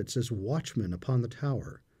prophets as watchmen upon the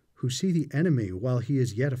tower, who see the enemy while he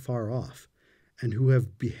is yet afar off, and who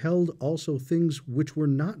have beheld also things which were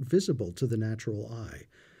not visible to the natural eye.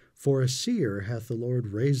 For a seer hath the Lord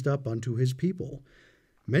raised up unto his people.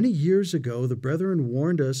 Many years ago the brethren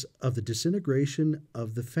warned us of the disintegration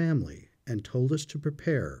of the family, and told us to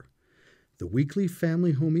prepare. The weekly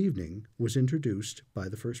family home evening was introduced by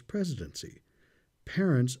the first presidency.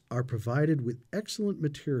 Parents are provided with excellent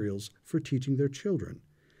materials for teaching their children,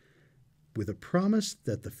 with a promise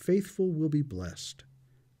that the faithful will be blessed.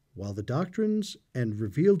 While the doctrines and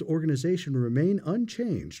revealed organization remain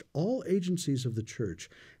unchanged, all agencies of the church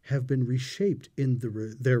have been reshaped in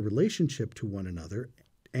their relationship to one another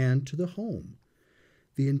and to the home.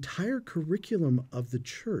 The entire curriculum of the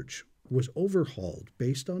church was overhauled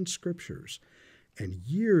based on scriptures, and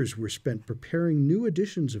years were spent preparing new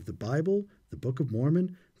editions of the Bible, the Book of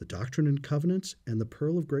Mormon, the Doctrine and Covenants, and the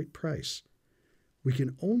Pearl of Great Price. We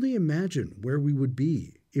can only imagine where we would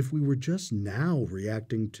be if we were just now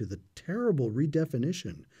reacting to the terrible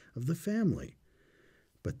redefinition of the family.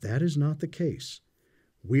 But that is not the case.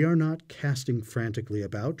 We are not casting frantically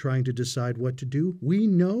about trying to decide what to do. We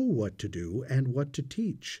know what to do and what to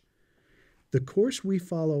teach. The course we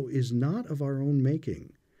follow is not of our own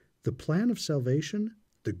making. The plan of salvation,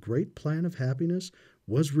 the great plan of happiness,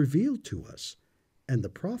 was revealed to us, and the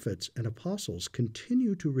prophets and apostles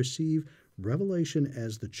continue to receive revelation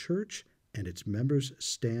as the church and its members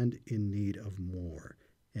stand in need of more."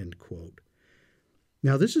 End quote.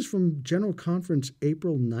 Now, this is from General Conference,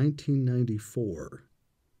 April 1994.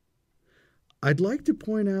 I'd like to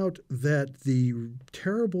point out that the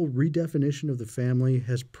terrible redefinition of the family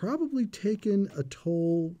has probably taken a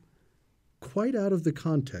toll quite out of the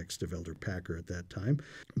context of Elder Packer at that time,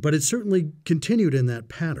 but it certainly continued in that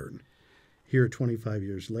pattern here 25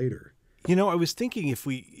 years later. You know, I was thinking if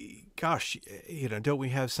we, don't we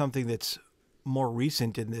have something that's more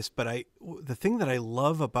recent in this? But the thing that I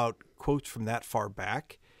love about quotes from that far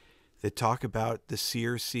back that talk about the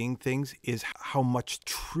seer seeing things is how much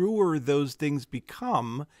truer those things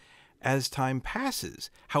become as time passes.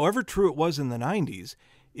 However true it was in the 90s,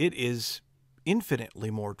 it is infinitely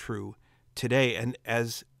more true today. And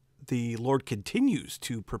as the Lord continues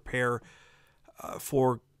to prepare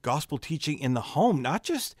for gospel teaching in the home, not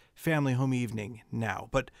just family home evening now,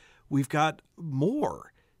 but we've got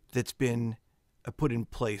more that's been put in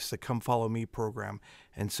place, the Come Follow Me program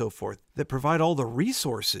and so forth, that provide all the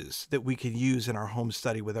resources that we can use in our home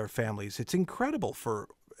study with our families. It's incredible for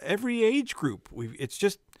every age group. It's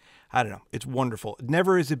just, I don't know, it's wonderful.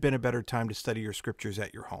 Never has it been a better time to study your scriptures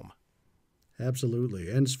at your home. Absolutely.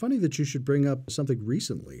 And it's funny that you should bring up something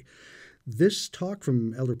recently. This talk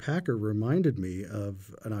from Elder Packer reminded me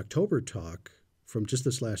of an October talk from just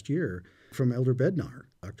this last year from Elder Bednar,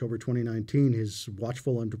 October 2019, his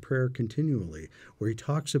Watchful Unto Prayer Continually, where he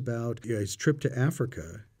talks about his trip to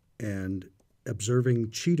Africa and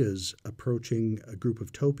observing cheetahs approaching a group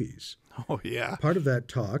of topis. Oh, yeah. Part of that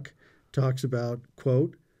talk talks about,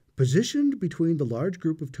 quote, "Positioned between the large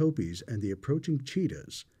group of topis and the approaching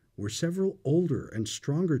cheetahs were several older and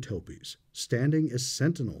stronger topis, standing as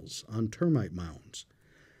sentinels on termite mounds.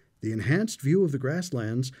 The enhanced view of the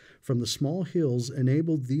grasslands from the small hills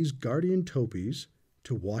enabled these guardian topis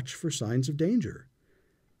to watch for signs of danger.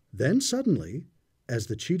 Then suddenly, as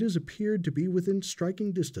the cheetahs appeared to be within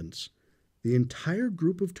striking distance, the entire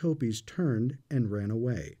group of topis turned and ran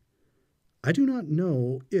away. I do not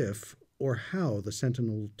know if or how the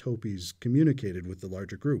sentinel topis communicated with the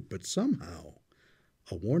larger group, but somehow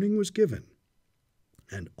a warning was given,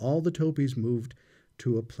 and all the topis moved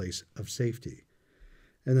to a place of safety."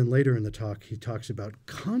 And then later in the talk, he talks about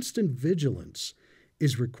constant vigilance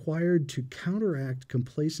is required to counteract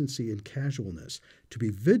complacency and casualness. To be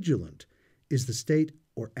vigilant is the state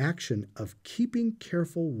or action of keeping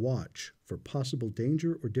careful watch for possible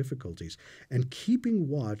danger or difficulties. And keeping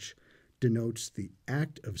watch denotes the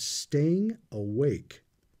act of staying awake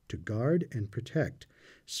to guard and protect.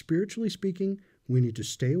 Spiritually speaking, we need to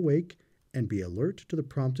stay awake and be alert to the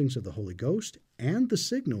promptings of the Holy Ghost and the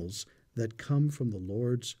signals that come from the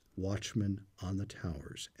Lord's watchmen on the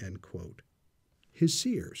towers, end quote. His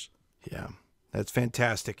seers. Yeah, that's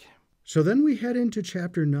fantastic. So then we head into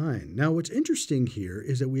chapter 9. Now, what's interesting here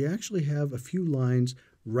is that we actually have a few lines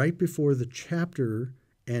right before the chapter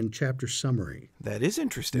and chapter summary. That is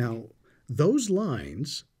interesting. Now, those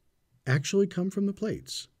lines actually come from the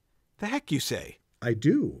plates. The heck you say? I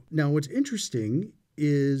do. Now, what's interesting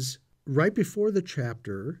is right before the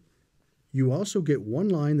chapter, you also get one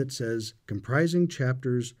line that says, comprising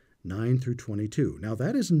chapters 9 through 22. Now,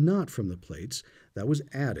 that is not from the plates. That was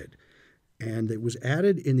added. And it was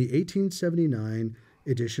added in the 1879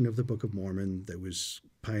 edition of the Book of Mormon that was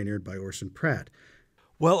pioneered by Orson Pratt.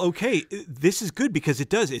 Well, okay, this is good because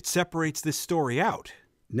it separates this story out.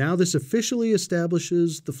 Now this officially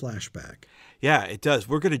establishes the flashback. Yeah, it does.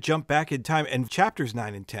 We're going to jump back in time, and chapters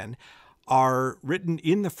 9 and 10 are written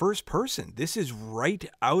in the first person. This is right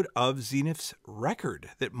out of Zeniff's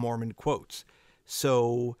record that Mormon quotes.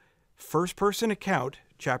 So, first person account,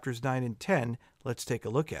 chapters 9 and 10, let's take a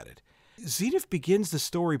look at it. Zeniff begins the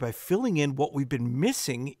story by filling in what we've been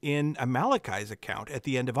missing in Amaleki's account at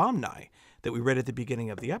the end of Omni. that we read at the beginning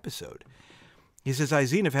of the episode. He says, I,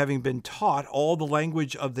 Zeniff, having been taught all the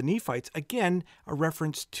language of the Nephites, again, a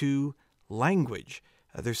reference to language.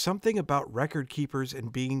 There's something about record keepers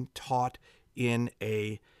and being taught in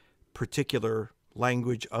a particular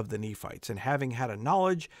language of the Nephites. And having had a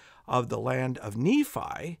knowledge of the land of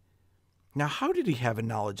Nephi, now how did he have a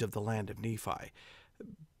knowledge of the land of Nephi?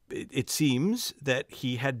 It seems that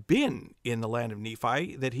he had been in the land of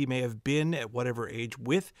Nephi, that he may have been at whatever age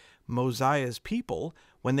with Mosiah's people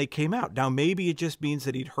when they came out. Now, maybe it just means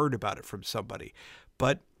that he'd heard about it from somebody,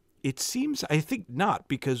 but it seems, I think not,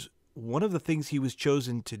 because one of the things he was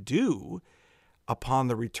chosen to do upon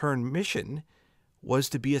the return mission was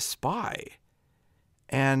to be a spy.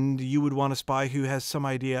 And you would want a spy who has some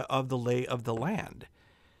idea of the lay of the land.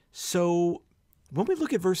 So when we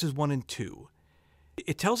look at verses 1 and 2,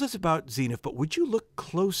 it tells us about Zeniff, but would you look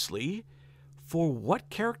closely for what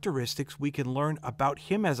characteristics we can learn about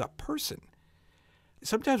him as a person?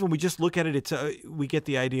 Sometimes when we just look at it, we get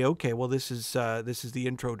the idea, okay, well, this is the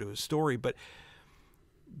intro to his story, but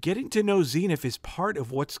getting to know Zeniff is part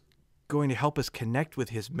of what's going to help us connect with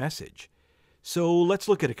his message. So let's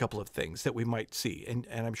look at a couple of things that we might see, and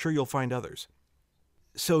I'm sure you'll find others.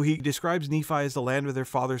 So he describes Nephi as the land of their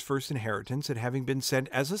father's first inheritance, and having been sent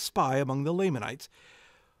as a spy among the Lamanites.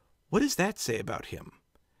 What does that say about him?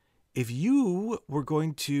 If you were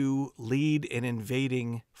going to lead an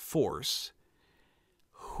invading force,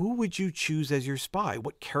 who would you choose as your spy?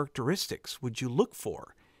 What characteristics would you look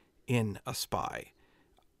for in a spy?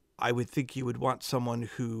 I would think you would want someone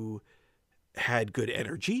who had good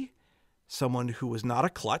energy, someone who was not a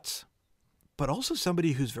klutz, but also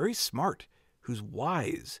somebody who's very smart, who's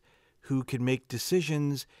wise, who can make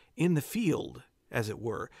decisions in the field, as it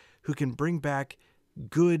were, who can bring back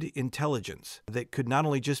good intelligence that could not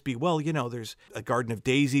only just be, well, you know, there's a garden of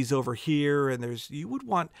daisies over here, and you would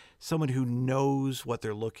want someone who knows what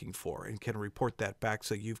they're looking for and can report that back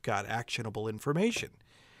so you've got actionable information.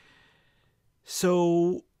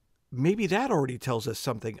 So maybe that already tells us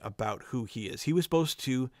something about who he is. He was supposed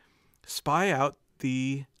to spy out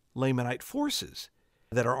the Lamanite forces,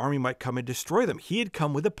 that our army might come and destroy them. He had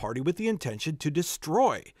come with a party with the intention to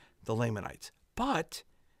destroy the Lamanites. But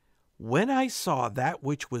when I saw that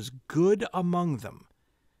which was good among them,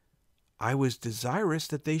 I was desirous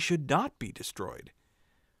that they should not be destroyed.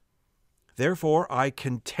 Therefore I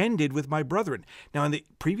contended with my brethren. Now, in the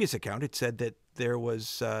previous account, it said that there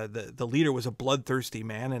was the leader was a bloodthirsty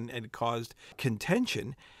man and caused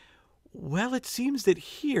contention. Well, it seems that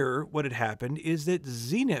here what had happened is that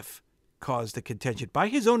Zeniff caused the contention by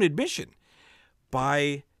his own admission,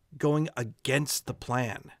 by going against the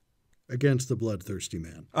plan. Against the bloodthirsty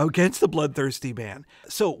man. Against the bloodthirsty man.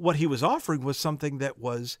 So what he was offering was something that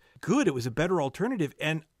was good. It was a better alternative.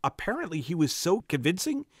 And apparently he was so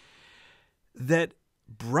convincing that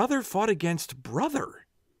brother fought against brother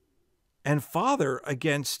and father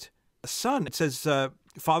against son. It says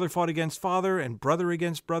father fought against father and brother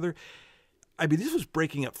against brother. I mean, this was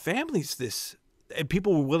breaking up families, and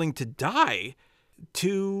people were willing to die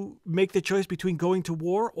to make the choice between going to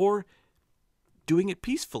war or doing it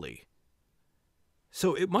peacefully.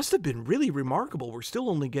 So it must have been really remarkable. We're still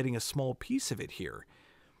only getting a small piece of it here.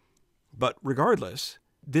 But regardless,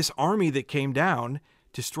 this army that came down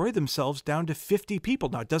destroyed themselves down to 50 people.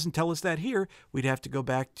 Now, it doesn't tell us that here. We'd have to go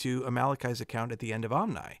back to Amalekai's account at the end of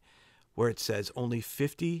Ammon, where it says only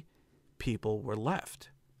 50 people were left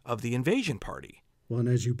of the invasion party. Well, and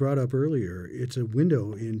as you brought up earlier, it's a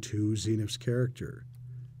window into Zeniff's character.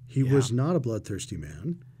 He was not a bloodthirsty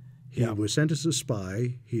man. He was sent as a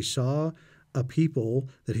spy. He saw a people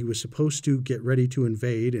that he was supposed to get ready to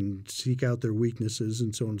invade and seek out their weaknesses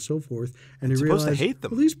and so on and so forth. And he realized, supposed to hate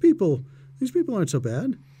them. Well, these people aren't so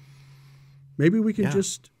bad. Maybe we can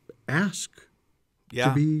just ask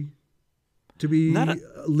to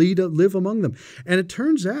live among them. And it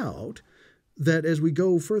turns out that as we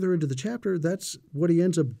go further into the chapter, that's what he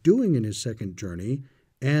ends up doing in his second journey,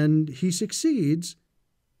 and he succeeds,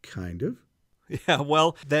 kind of. Yeah,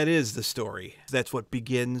 well, that is the story. That's what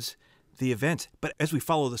begins the events. But as we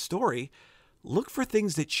follow the story, look for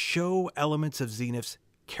things that show elements of Zeniff's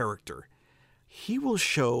character. He will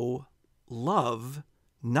show love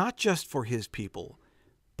not just for his people,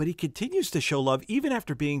 but he continues to show love even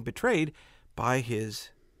after being betrayed by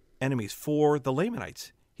his enemies, for the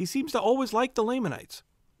Lamanites. He seems to always like the Lamanites.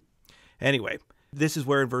 Anyway, this is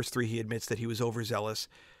where in verse 3 he admits that he was overzealous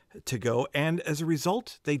to go, and as a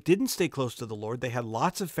result, they didn't stay close to the Lord. They had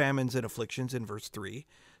lots of famines and afflictions in verse 3,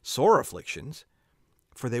 sore afflictions,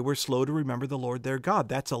 for they were slow to remember the Lord their God.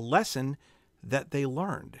 That's a lesson that they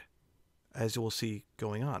learned, as we'll see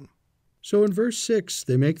going on. So in verse 6,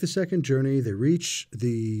 they make the second journey. They reach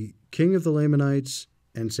the king of the Lamanites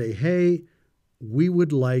and say, hey, we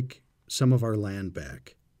would like some of our land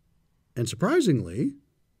back. And surprisingly,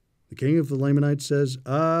 the king of the Lamanites says,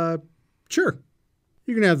 sure.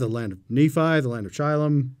 You can have the land of Nephi, the land of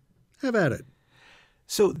Shilom. Have at it.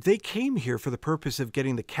 So they came here for the purpose of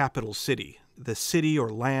getting the capital city, the city or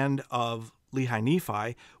land of Limhi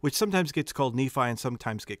Nephi, which sometimes gets called Nephi and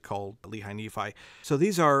sometimes get called Limhi Nephi. So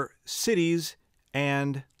these are cities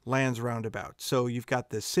and lands roundabout. So you've got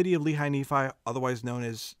the city of Limhi Nephi, otherwise known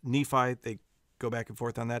as Nephi. They go back and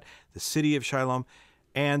forth on that. The city of Shilom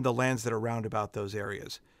and the lands that are round about those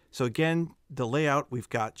areas. So again, the layout, we've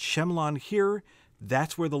got Shemlon here.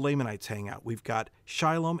 That's where the Lamanites hang out. We've got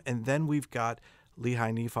Shilom, and then we've got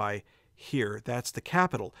Limhi Nephi here. That's the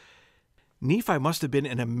capital. Nephi must have been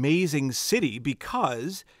an amazing city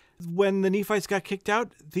because when the Nephites got kicked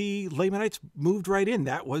out, the Lamanites moved right in.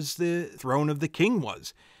 That was the throne of the king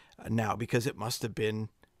was now, because it must have been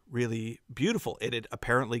really beautiful. It had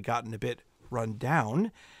apparently gotten a bit run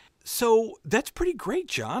down. So that's pretty great,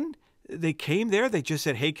 John. They came there. They just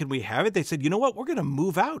said, hey, can we have it? They said, you know what? We're going to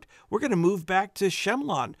move out. We're going to move back to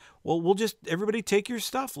Shemlon. Well, we'll just, everybody take your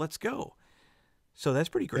stuff. Let's go. So that's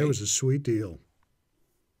pretty great. That was a sweet deal.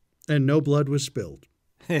 And no blood was spilled.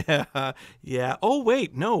 Yeah. Oh,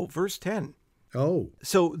 wait. No. Verse 10. Oh.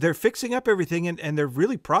 So they're fixing up everything and they're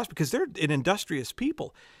really prosperous because they're an industrious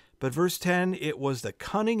people. But verse 10, it was the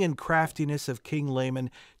cunning and craftiness of King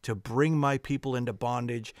Laman to bring my people into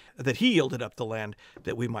bondage, that he yielded up the land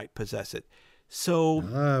that we might possess it. So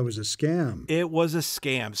it was a scam. It was a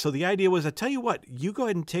scam. So the idea was, I tell you what, you go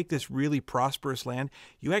ahead and take this really prosperous land.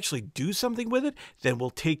 You actually do something with it, then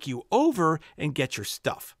we'll take you over and get your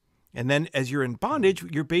stuff. And then as you're in bondage,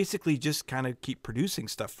 you're basically just kind of keep producing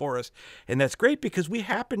stuff for us. And that's great because we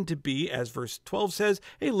happen to be, as verse 12 says,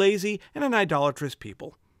 a lazy and an idolatrous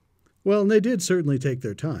people. Well, and they did certainly take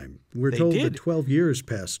their time. We're told that 12 years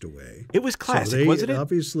passed away. It was classic, so wasn't it? They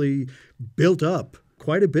obviously built up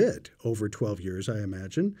quite a bit over 12 years, I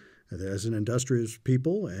imagine, as an industrious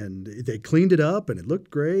people. And they cleaned it up, and it looked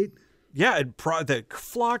great. Yeah, and the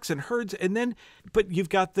flocks and herds. And then, but you've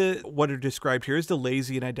got what are described here as the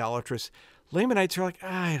lazy and idolatrous. Lamanites are like,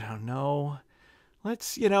 I don't know.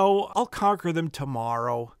 Let's, I'll conquer them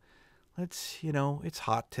tomorrow. Let's, it's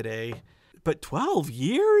hot today. But 12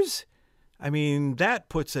 years? I mean, that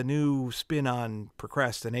puts a new spin on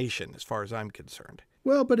procrastination as far as I'm concerned.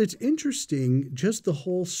 Well, but it's interesting, just the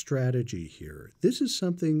whole strategy here. This is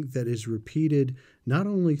something that is repeated not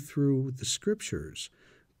only through the scriptures,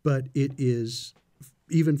 but it is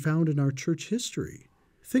even found in our church history.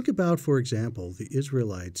 Think about, for example, the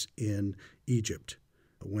Israelites in Egypt.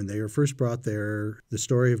 When they were first brought there, the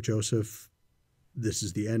story of Joseph, this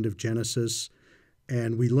is the end of Genesis,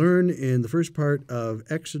 and we learn in the first part of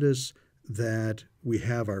Exodus that we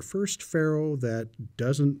have our first Pharaoh that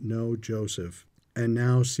doesn't know Joseph and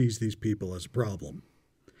now sees these people as a problem.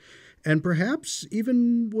 And perhaps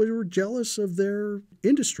even were jealous of their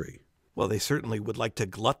industry. Well, they certainly would like to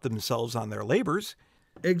glut themselves on their labors.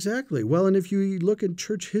 Exactly. Well, and if you look at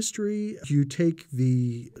church history, you take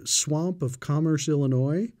the swamp of Commerce,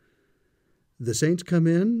 Illinois, the saints come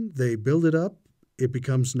in, they build it up, it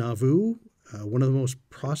becomes Nauvoo, one of the most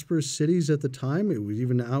prosperous cities at the time. It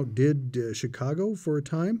even outdid Chicago for a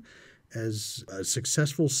time as a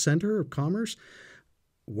successful center of commerce.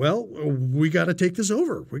 Well, we got to take this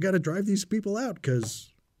over. We got to drive these people out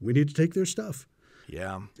because we need to take their stuff.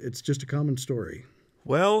 Yeah. It's just a common story.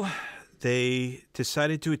 Well, they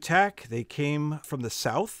decided to attack. They came from the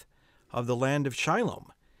south of the land of Shilom,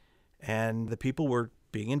 and the people were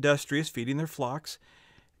being industrious, feeding their flocks.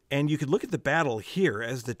 And you could look at the battle here.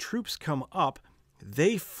 As the troops come up,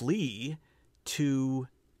 they flee to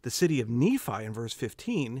the city of Nephi in verse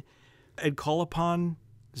 15 and call upon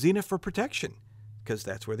Zeniff for protection because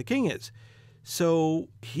that's where the king is. So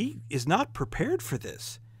he is not prepared for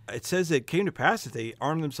this. It says it came to pass that they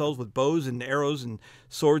armed themselves with bows and arrows and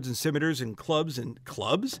swords and scimitars and clubs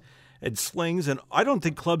and slings. And I don't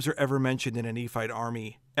think clubs are ever mentioned in a Nephite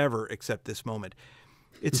army ever except this moment.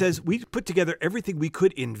 It says, we put together everything we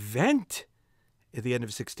could invent at the end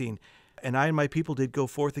of 16. And I and my people did go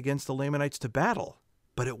forth against the Lamanites to battle.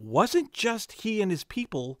 But it wasn't just he and his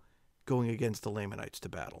people going against the Lamanites to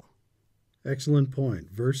battle. Excellent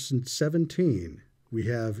point. Verse 17, we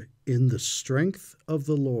have, in the strength of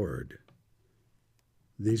the Lord.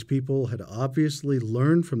 These people had obviously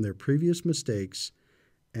learned from their previous mistakes,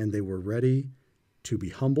 and they were ready to be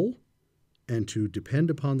humble, and to depend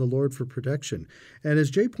upon the Lord for protection. And as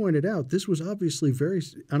Jay pointed out, this was obviously very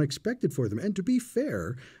unexpected for them. And to be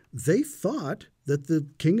fair, they thought that the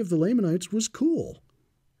king of the Lamanites was cool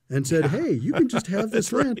and said, hey, you can just have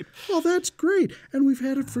this land. Right. Well, that's great. And we've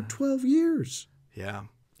had it for 12 years. Yeah.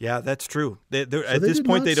 Yeah, that's true. At this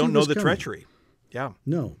point, they don't know the treachery. Yeah.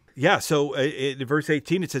 No. Yeah, so in verse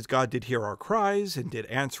 18, it says, God did hear our cries and did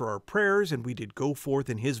answer our prayers, and we did go forth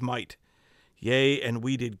in his might. Yea, and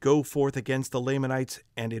we did go forth against the Lamanites,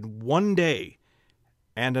 and in one day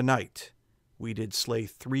and a night we did slay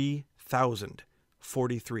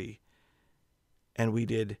 3,043, and we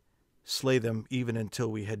did slay them even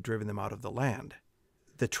until we had driven them out of the land.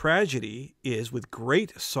 The tragedy is, with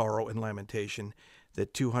great sorrow and lamentation,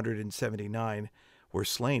 that 279 were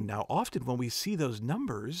slain. Now, often when we see those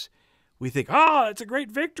numbers, we think, it's a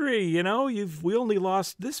great victory, we only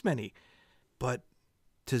lost this many. But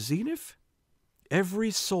to Zeniff,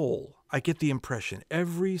 every soul, I get the impression,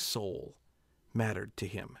 every soul mattered to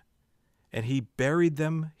him. And he buried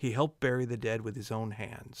them, he helped bury the dead with his own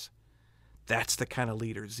hands. That's the kind of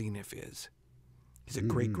leader Zeniff is. He's a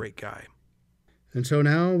great, great guy. And so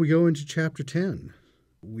now we go into chapter 10.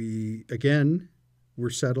 We're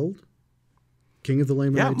settled. King of the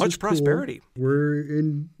Lamanites. Yeah, much prosperity. Cool. We're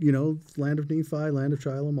in, land of Nephi, land of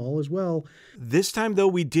Shiloh, all as well. This time, though,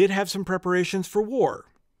 we did have some preparations for war.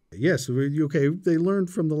 Yes, they learned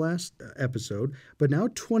from the last episode, but now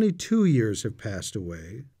 22 years have passed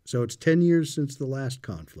away. So it's 10 years since the last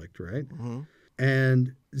conflict, right? Mm-hmm.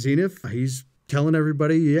 And Zeniff, he's telling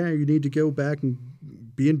everybody, you need to go back and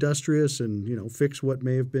be industrious and, fix what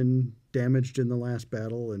may have been damaged in the last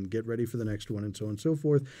battle and get ready for the next one and so on and so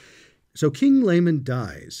forth. So King Laman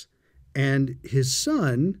dies, and his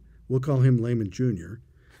son, we'll call him Laman Jr.,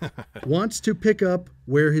 wants to pick up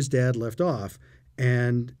where his dad left off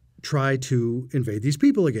and try to invade these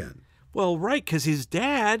people again. Well, right, because his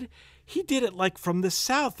dad, he did it from the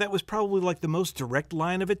south. That was probably the most direct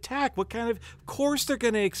line of attack. Of course they're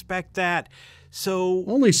going to expect that. So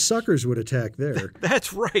only suckers would attack there.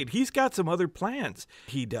 That's right. He's got some other plans.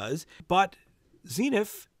 He does. But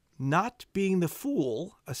Zeniff, not being the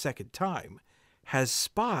fool a second time, has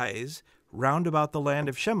spies round about the land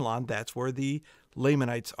of Shemlon. That's where the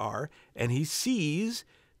Lamanites are. And he sees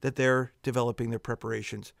that they're developing their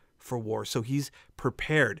preparations for war. So he's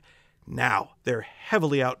prepared. Now, they're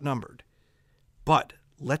heavily outnumbered. But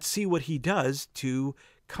let's see what he does to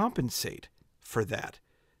compensate for that.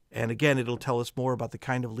 And again, it'll tell us more about the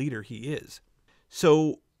kind of leader he is.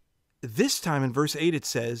 So this time in verse 8, it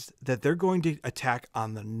says that they're going to attack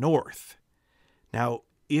on the north. Now,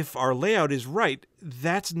 if our layout is right,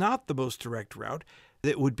 that's not the most direct route.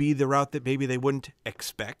 It would be the route that maybe they wouldn't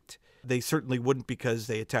expect. They certainly wouldn't because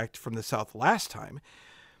they attacked from the south last time.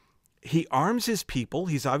 He arms his people.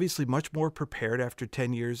 He's obviously much more prepared after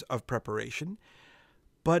 10 years of preparation.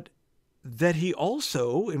 But that he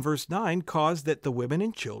also, in verse 9, caused that the women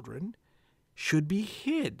and children should be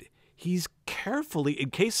hid. He's carefully, in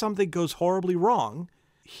case something goes horribly wrong,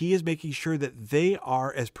 he is making sure that they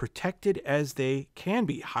are as protected as they can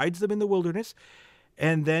be. Hides them in the wilderness.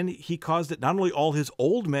 And then he caused that not only all his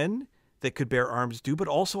old men that could bear arms do, but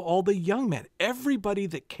also all the young men. Everybody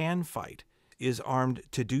that can fight is armed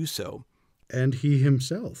to do so. And he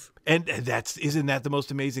himself. And isn't that the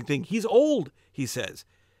most amazing thing? He's old, he says.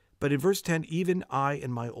 But in verse 10, even I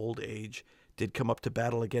in my old age did come up to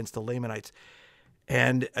battle against the Lamanites.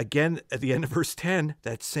 And again, at the end of verse 10,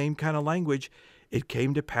 that same kind of language, it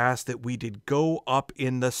came to pass that we did go up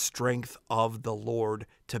in the strength of the Lord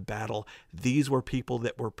to battle. These were people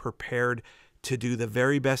that were prepared to do the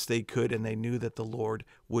very best they could, and they knew that the Lord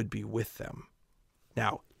would be with them.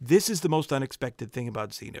 Now, this is the most unexpected thing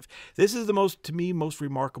about Zeniff. This is to me, most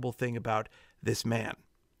remarkable thing about this man.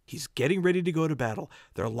 He's getting ready to go to battle.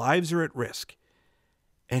 Their lives are at risk.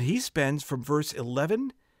 And he spends from verse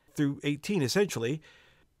 11 through 18, essentially,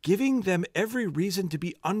 giving them every reason to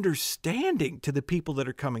be understanding to the people that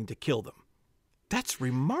are coming to kill them. That's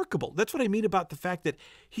remarkable. That's what I mean about the fact that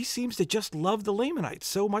he seems to just love the Lamanites,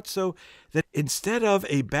 so much so that instead of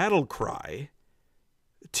a battle cry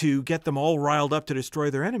to get them all riled up to destroy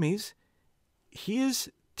their enemies, he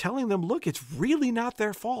is telling them, look, it's really not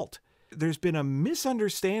their fault. There's been a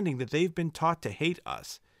misunderstanding that they've been taught to hate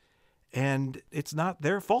us, and it's not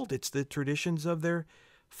their fault. It's the traditions of their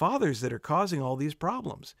fathers that are causing all these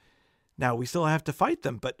problems. Now, we still have to fight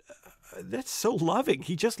them, but that's so loving.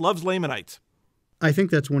 He just loves Lamanites. I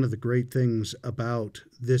think that's one of the great things about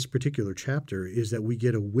this particular chapter is that we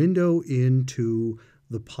get a window into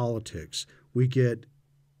the politics. We get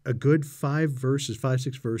a good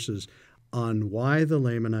 6 verses on why the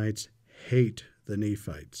Lamanites hate the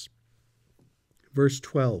Nephites. Verse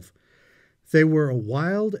 12. They were a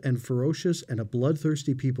wild and ferocious and a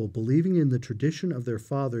bloodthirsty people, believing in the tradition of their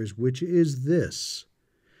fathers, which is this,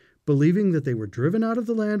 believing that they were driven out of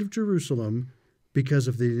the land of Jerusalem because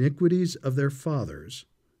of the iniquities of their fathers.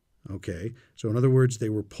 Okay, so in other words, they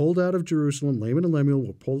were pulled out of Jerusalem. Laman and Lemuel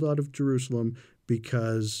were pulled out of Jerusalem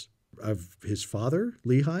because of his father,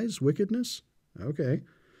 Lehi's wickedness. Okay,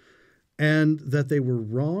 and that they were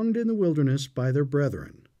wronged in the wilderness by their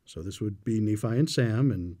brethren. So this would be Nephi and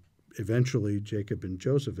Sam, and eventually Jacob and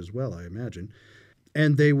Joseph as well, I imagine.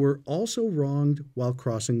 And they were also wronged while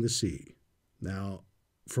crossing the sea. Now,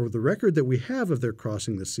 for the record that we have of their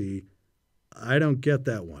crossing the sea, I don't get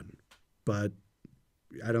that one, but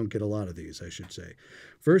I don't get a lot of these, I should say.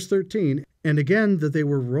 Verse 13, and again that they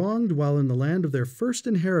were wronged while in the land of their first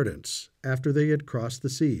inheritance after they had crossed the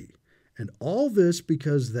sea. And all this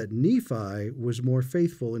because that Nephi was more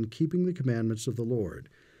faithful in keeping the commandments of the Lord.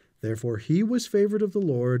 Therefore he was favored of the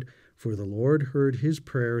Lord, for the Lord heard his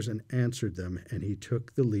prayers and answered them, and he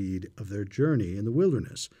took the lead of their journey in the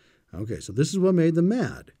wilderness. Okay, so this is what made them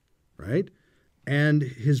mad, right? And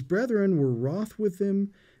his brethren were wroth with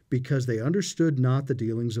him because they understood not the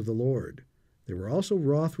dealings of the Lord. They were also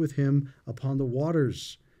wroth with him upon the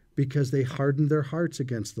waters, because they hardened their hearts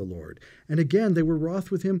against the Lord. And again, they were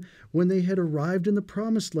wroth with him when they had arrived in the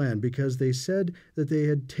promised land, because they said that they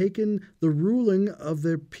had taken the ruling of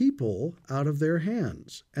their people out of their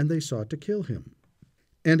hands, and they sought to kill him.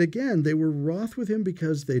 And again, they were wroth with him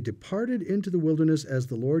because they departed into the wilderness as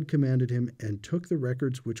the Lord commanded him, and took the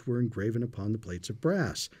records which were engraven upon the plates of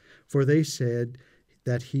brass, for they said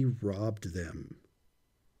that he robbed them.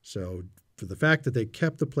 So for the fact that they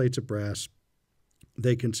kept the plates of brass,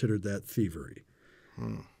 they considered that thievery.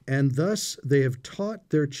 And thus they have taught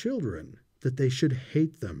their children that they should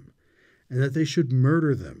hate them, and that they should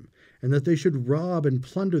murder them, and that they should rob and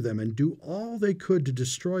plunder them, and do all they could to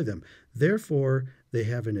destroy them. Therefore they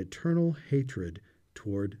have an eternal hatred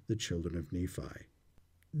toward the children of Nephi.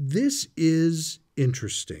 This is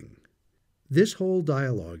interesting. This whole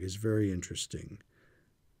dialogue is very interesting.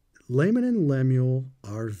 Laman and Lemuel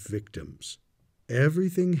are victims.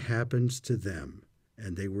 Everything happens to them.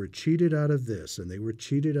 And they were cheated out of this, and they were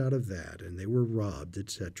cheated out of that, and they were robbed,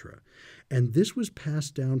 etc. And this was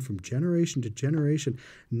passed down from generation to generation,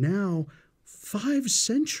 now 5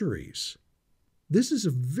 centuries. This is a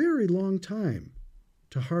very long time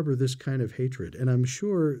to harbor this kind of hatred. And I'm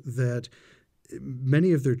sure that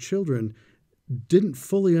many of their children didn't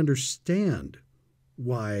fully understand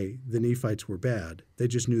why the Nephites were bad. They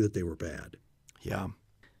just knew that they were bad. Yeah.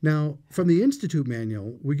 Now, from the Institute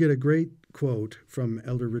Manual, we get a great quote from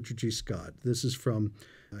Elder Richard G. Scott. This is from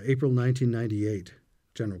April 1998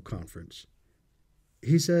 General Conference.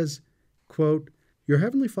 He says, quote, "Your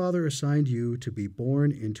Heavenly Father assigned you to be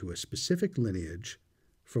born into a specific lineage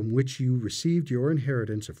from which you received your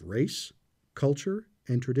inheritance of race, culture,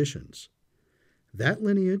 and traditions. That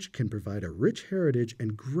lineage can provide a rich heritage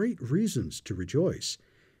and great reasons to rejoice.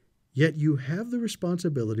 Yet you have the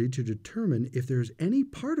responsibility to determine if there is any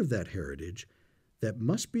part of that heritage that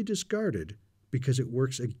must be discarded because it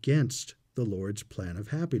works against the Lord's plan of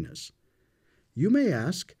happiness. You may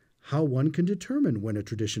ask how one can determine when a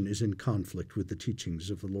tradition is in conflict with the teachings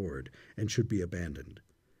of the Lord and should be abandoned.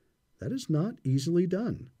 That is not easily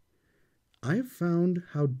done. I have found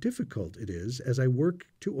how difficult it is as I work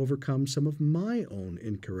to overcome some of my own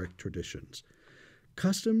incorrect traditions.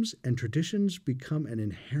 Customs and traditions become an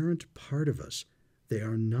inherent part of us. They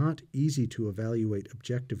are not easy to evaluate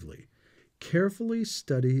objectively. Carefully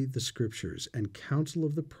study the Scriptures and counsel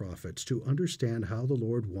of the prophets to understand how the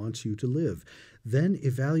Lord wants you to live. Then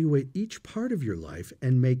evaluate each part of your life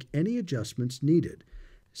and make any adjustments needed.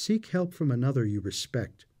 Seek help from another you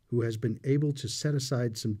respect, who has been able to set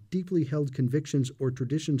aside some deeply held convictions or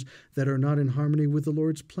traditions that are not in harmony with the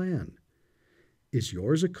Lord's plan. Is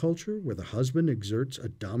yours a culture where the husband exerts a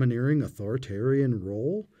domineering, authoritarian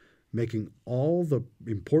role, making all the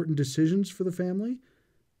important decisions for the family?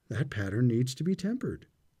 That pattern needs to be tempered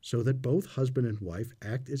so that both husband and wife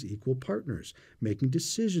act as equal partners, making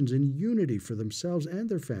decisions in unity for themselves and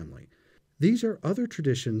their family. These are other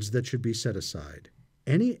traditions that should be set aside.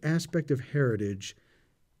 Any aspect of heritage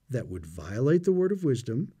that would violate the word of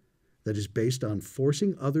wisdom, that is based on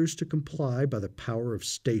forcing others to comply by the power of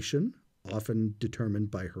station, often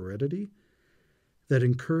determined by heredity, that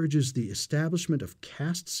encourages the establishment of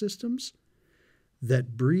caste systems,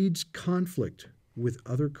 that breeds conflict with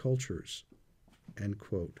other cultures." End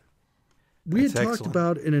quote. We had talked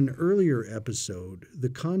about in an earlier episode the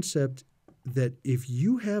concept that if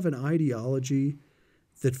you have an ideology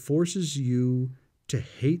that forces you to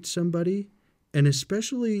hate somebody, and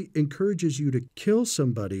especially encourages you to kill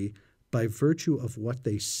somebody by virtue of what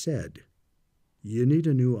they said. You need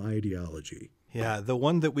a new ideology. Yeah, the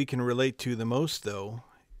one that we can relate to the most, though,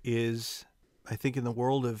 is, I think, in the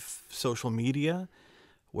world of social media,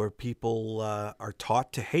 where people are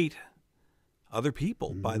taught to hate other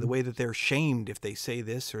people by the way that they're shamed if they say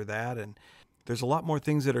this or that. And there's a lot more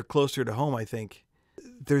things that are closer to home, I think.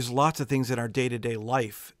 There's lots of things in our day-to-day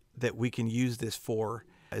life that we can use this for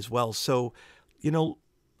as well. So,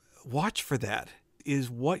 watch for that.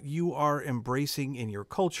 Is what you are embracing in your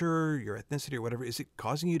culture, your ethnicity, or whatever, is it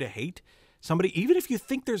causing you to hate somebody? Even if you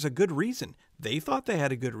think there's a good reason. They thought they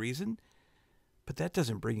had a good reason, but that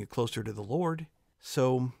doesn't bring you closer to the Lord.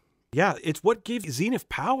 So, yeah, it's what gave Zeniff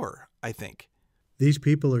power, I think. These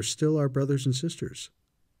people are still our brothers and sisters.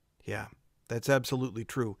 Yeah, that's absolutely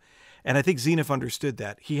true. And I think Zeniff understood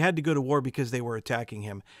that. He had to go to war because they were attacking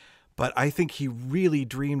him. But I think he really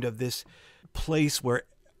dreamed of this place where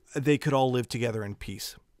they could all live together in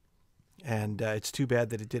peace. And it's too bad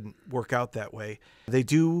that it didn't work out that way. They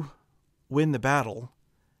do win the battle.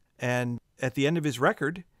 And at the end of his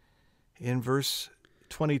record, in verse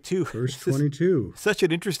 22. Verse 22. Such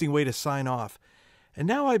an interesting way to sign off. And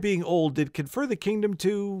now I, being old, did confer the kingdom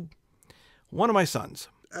to one of my sons.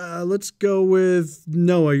 Let's go with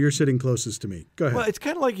Noah. You're sitting closest to me. Go ahead. Well, it's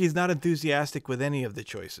kind of like he's not enthusiastic with any of the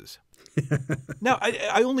choices. Now,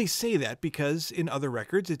 I only say that because in other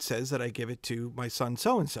records it says that I give it to my son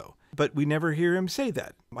so-and-so. But we never hear him say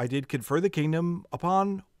that. I did confer the kingdom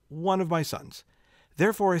upon one of my sons.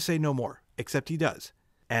 Therefore I say no more, except he does.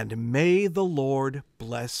 And may the Lord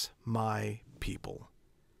bless my people.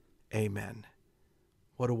 Amen.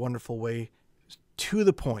 What a wonderful way, to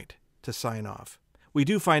the point, to sign off. We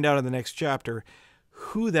do find out in the next chapter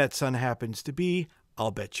who that son happens to be.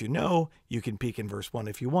 I'll bet you know. You can peek in verse 1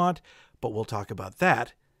 if you want, but we'll talk about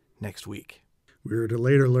that next week. We were to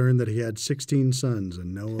later learn that he had 16 sons,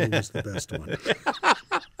 and Noah was the best one.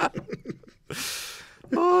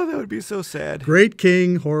 Oh, that would be so sad. Great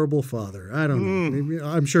king, horrible father. I don't know.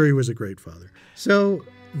 I'm sure he was a great father. So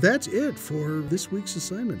that's it for this week's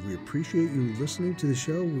assignment. We appreciate you listening to the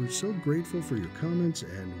show. We're so grateful for your comments,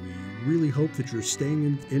 and we really hope that you're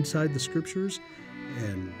staying inside the scriptures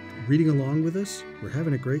and reading along with us. We're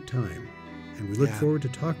having a great time, and we look forward to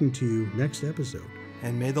talking to you next episode.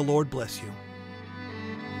 And may the Lord bless you.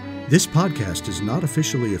 This podcast is not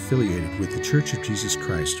officially affiliated with the Church of Jesus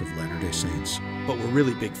Christ of Latter-day Saints. But we're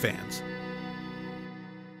really big fans.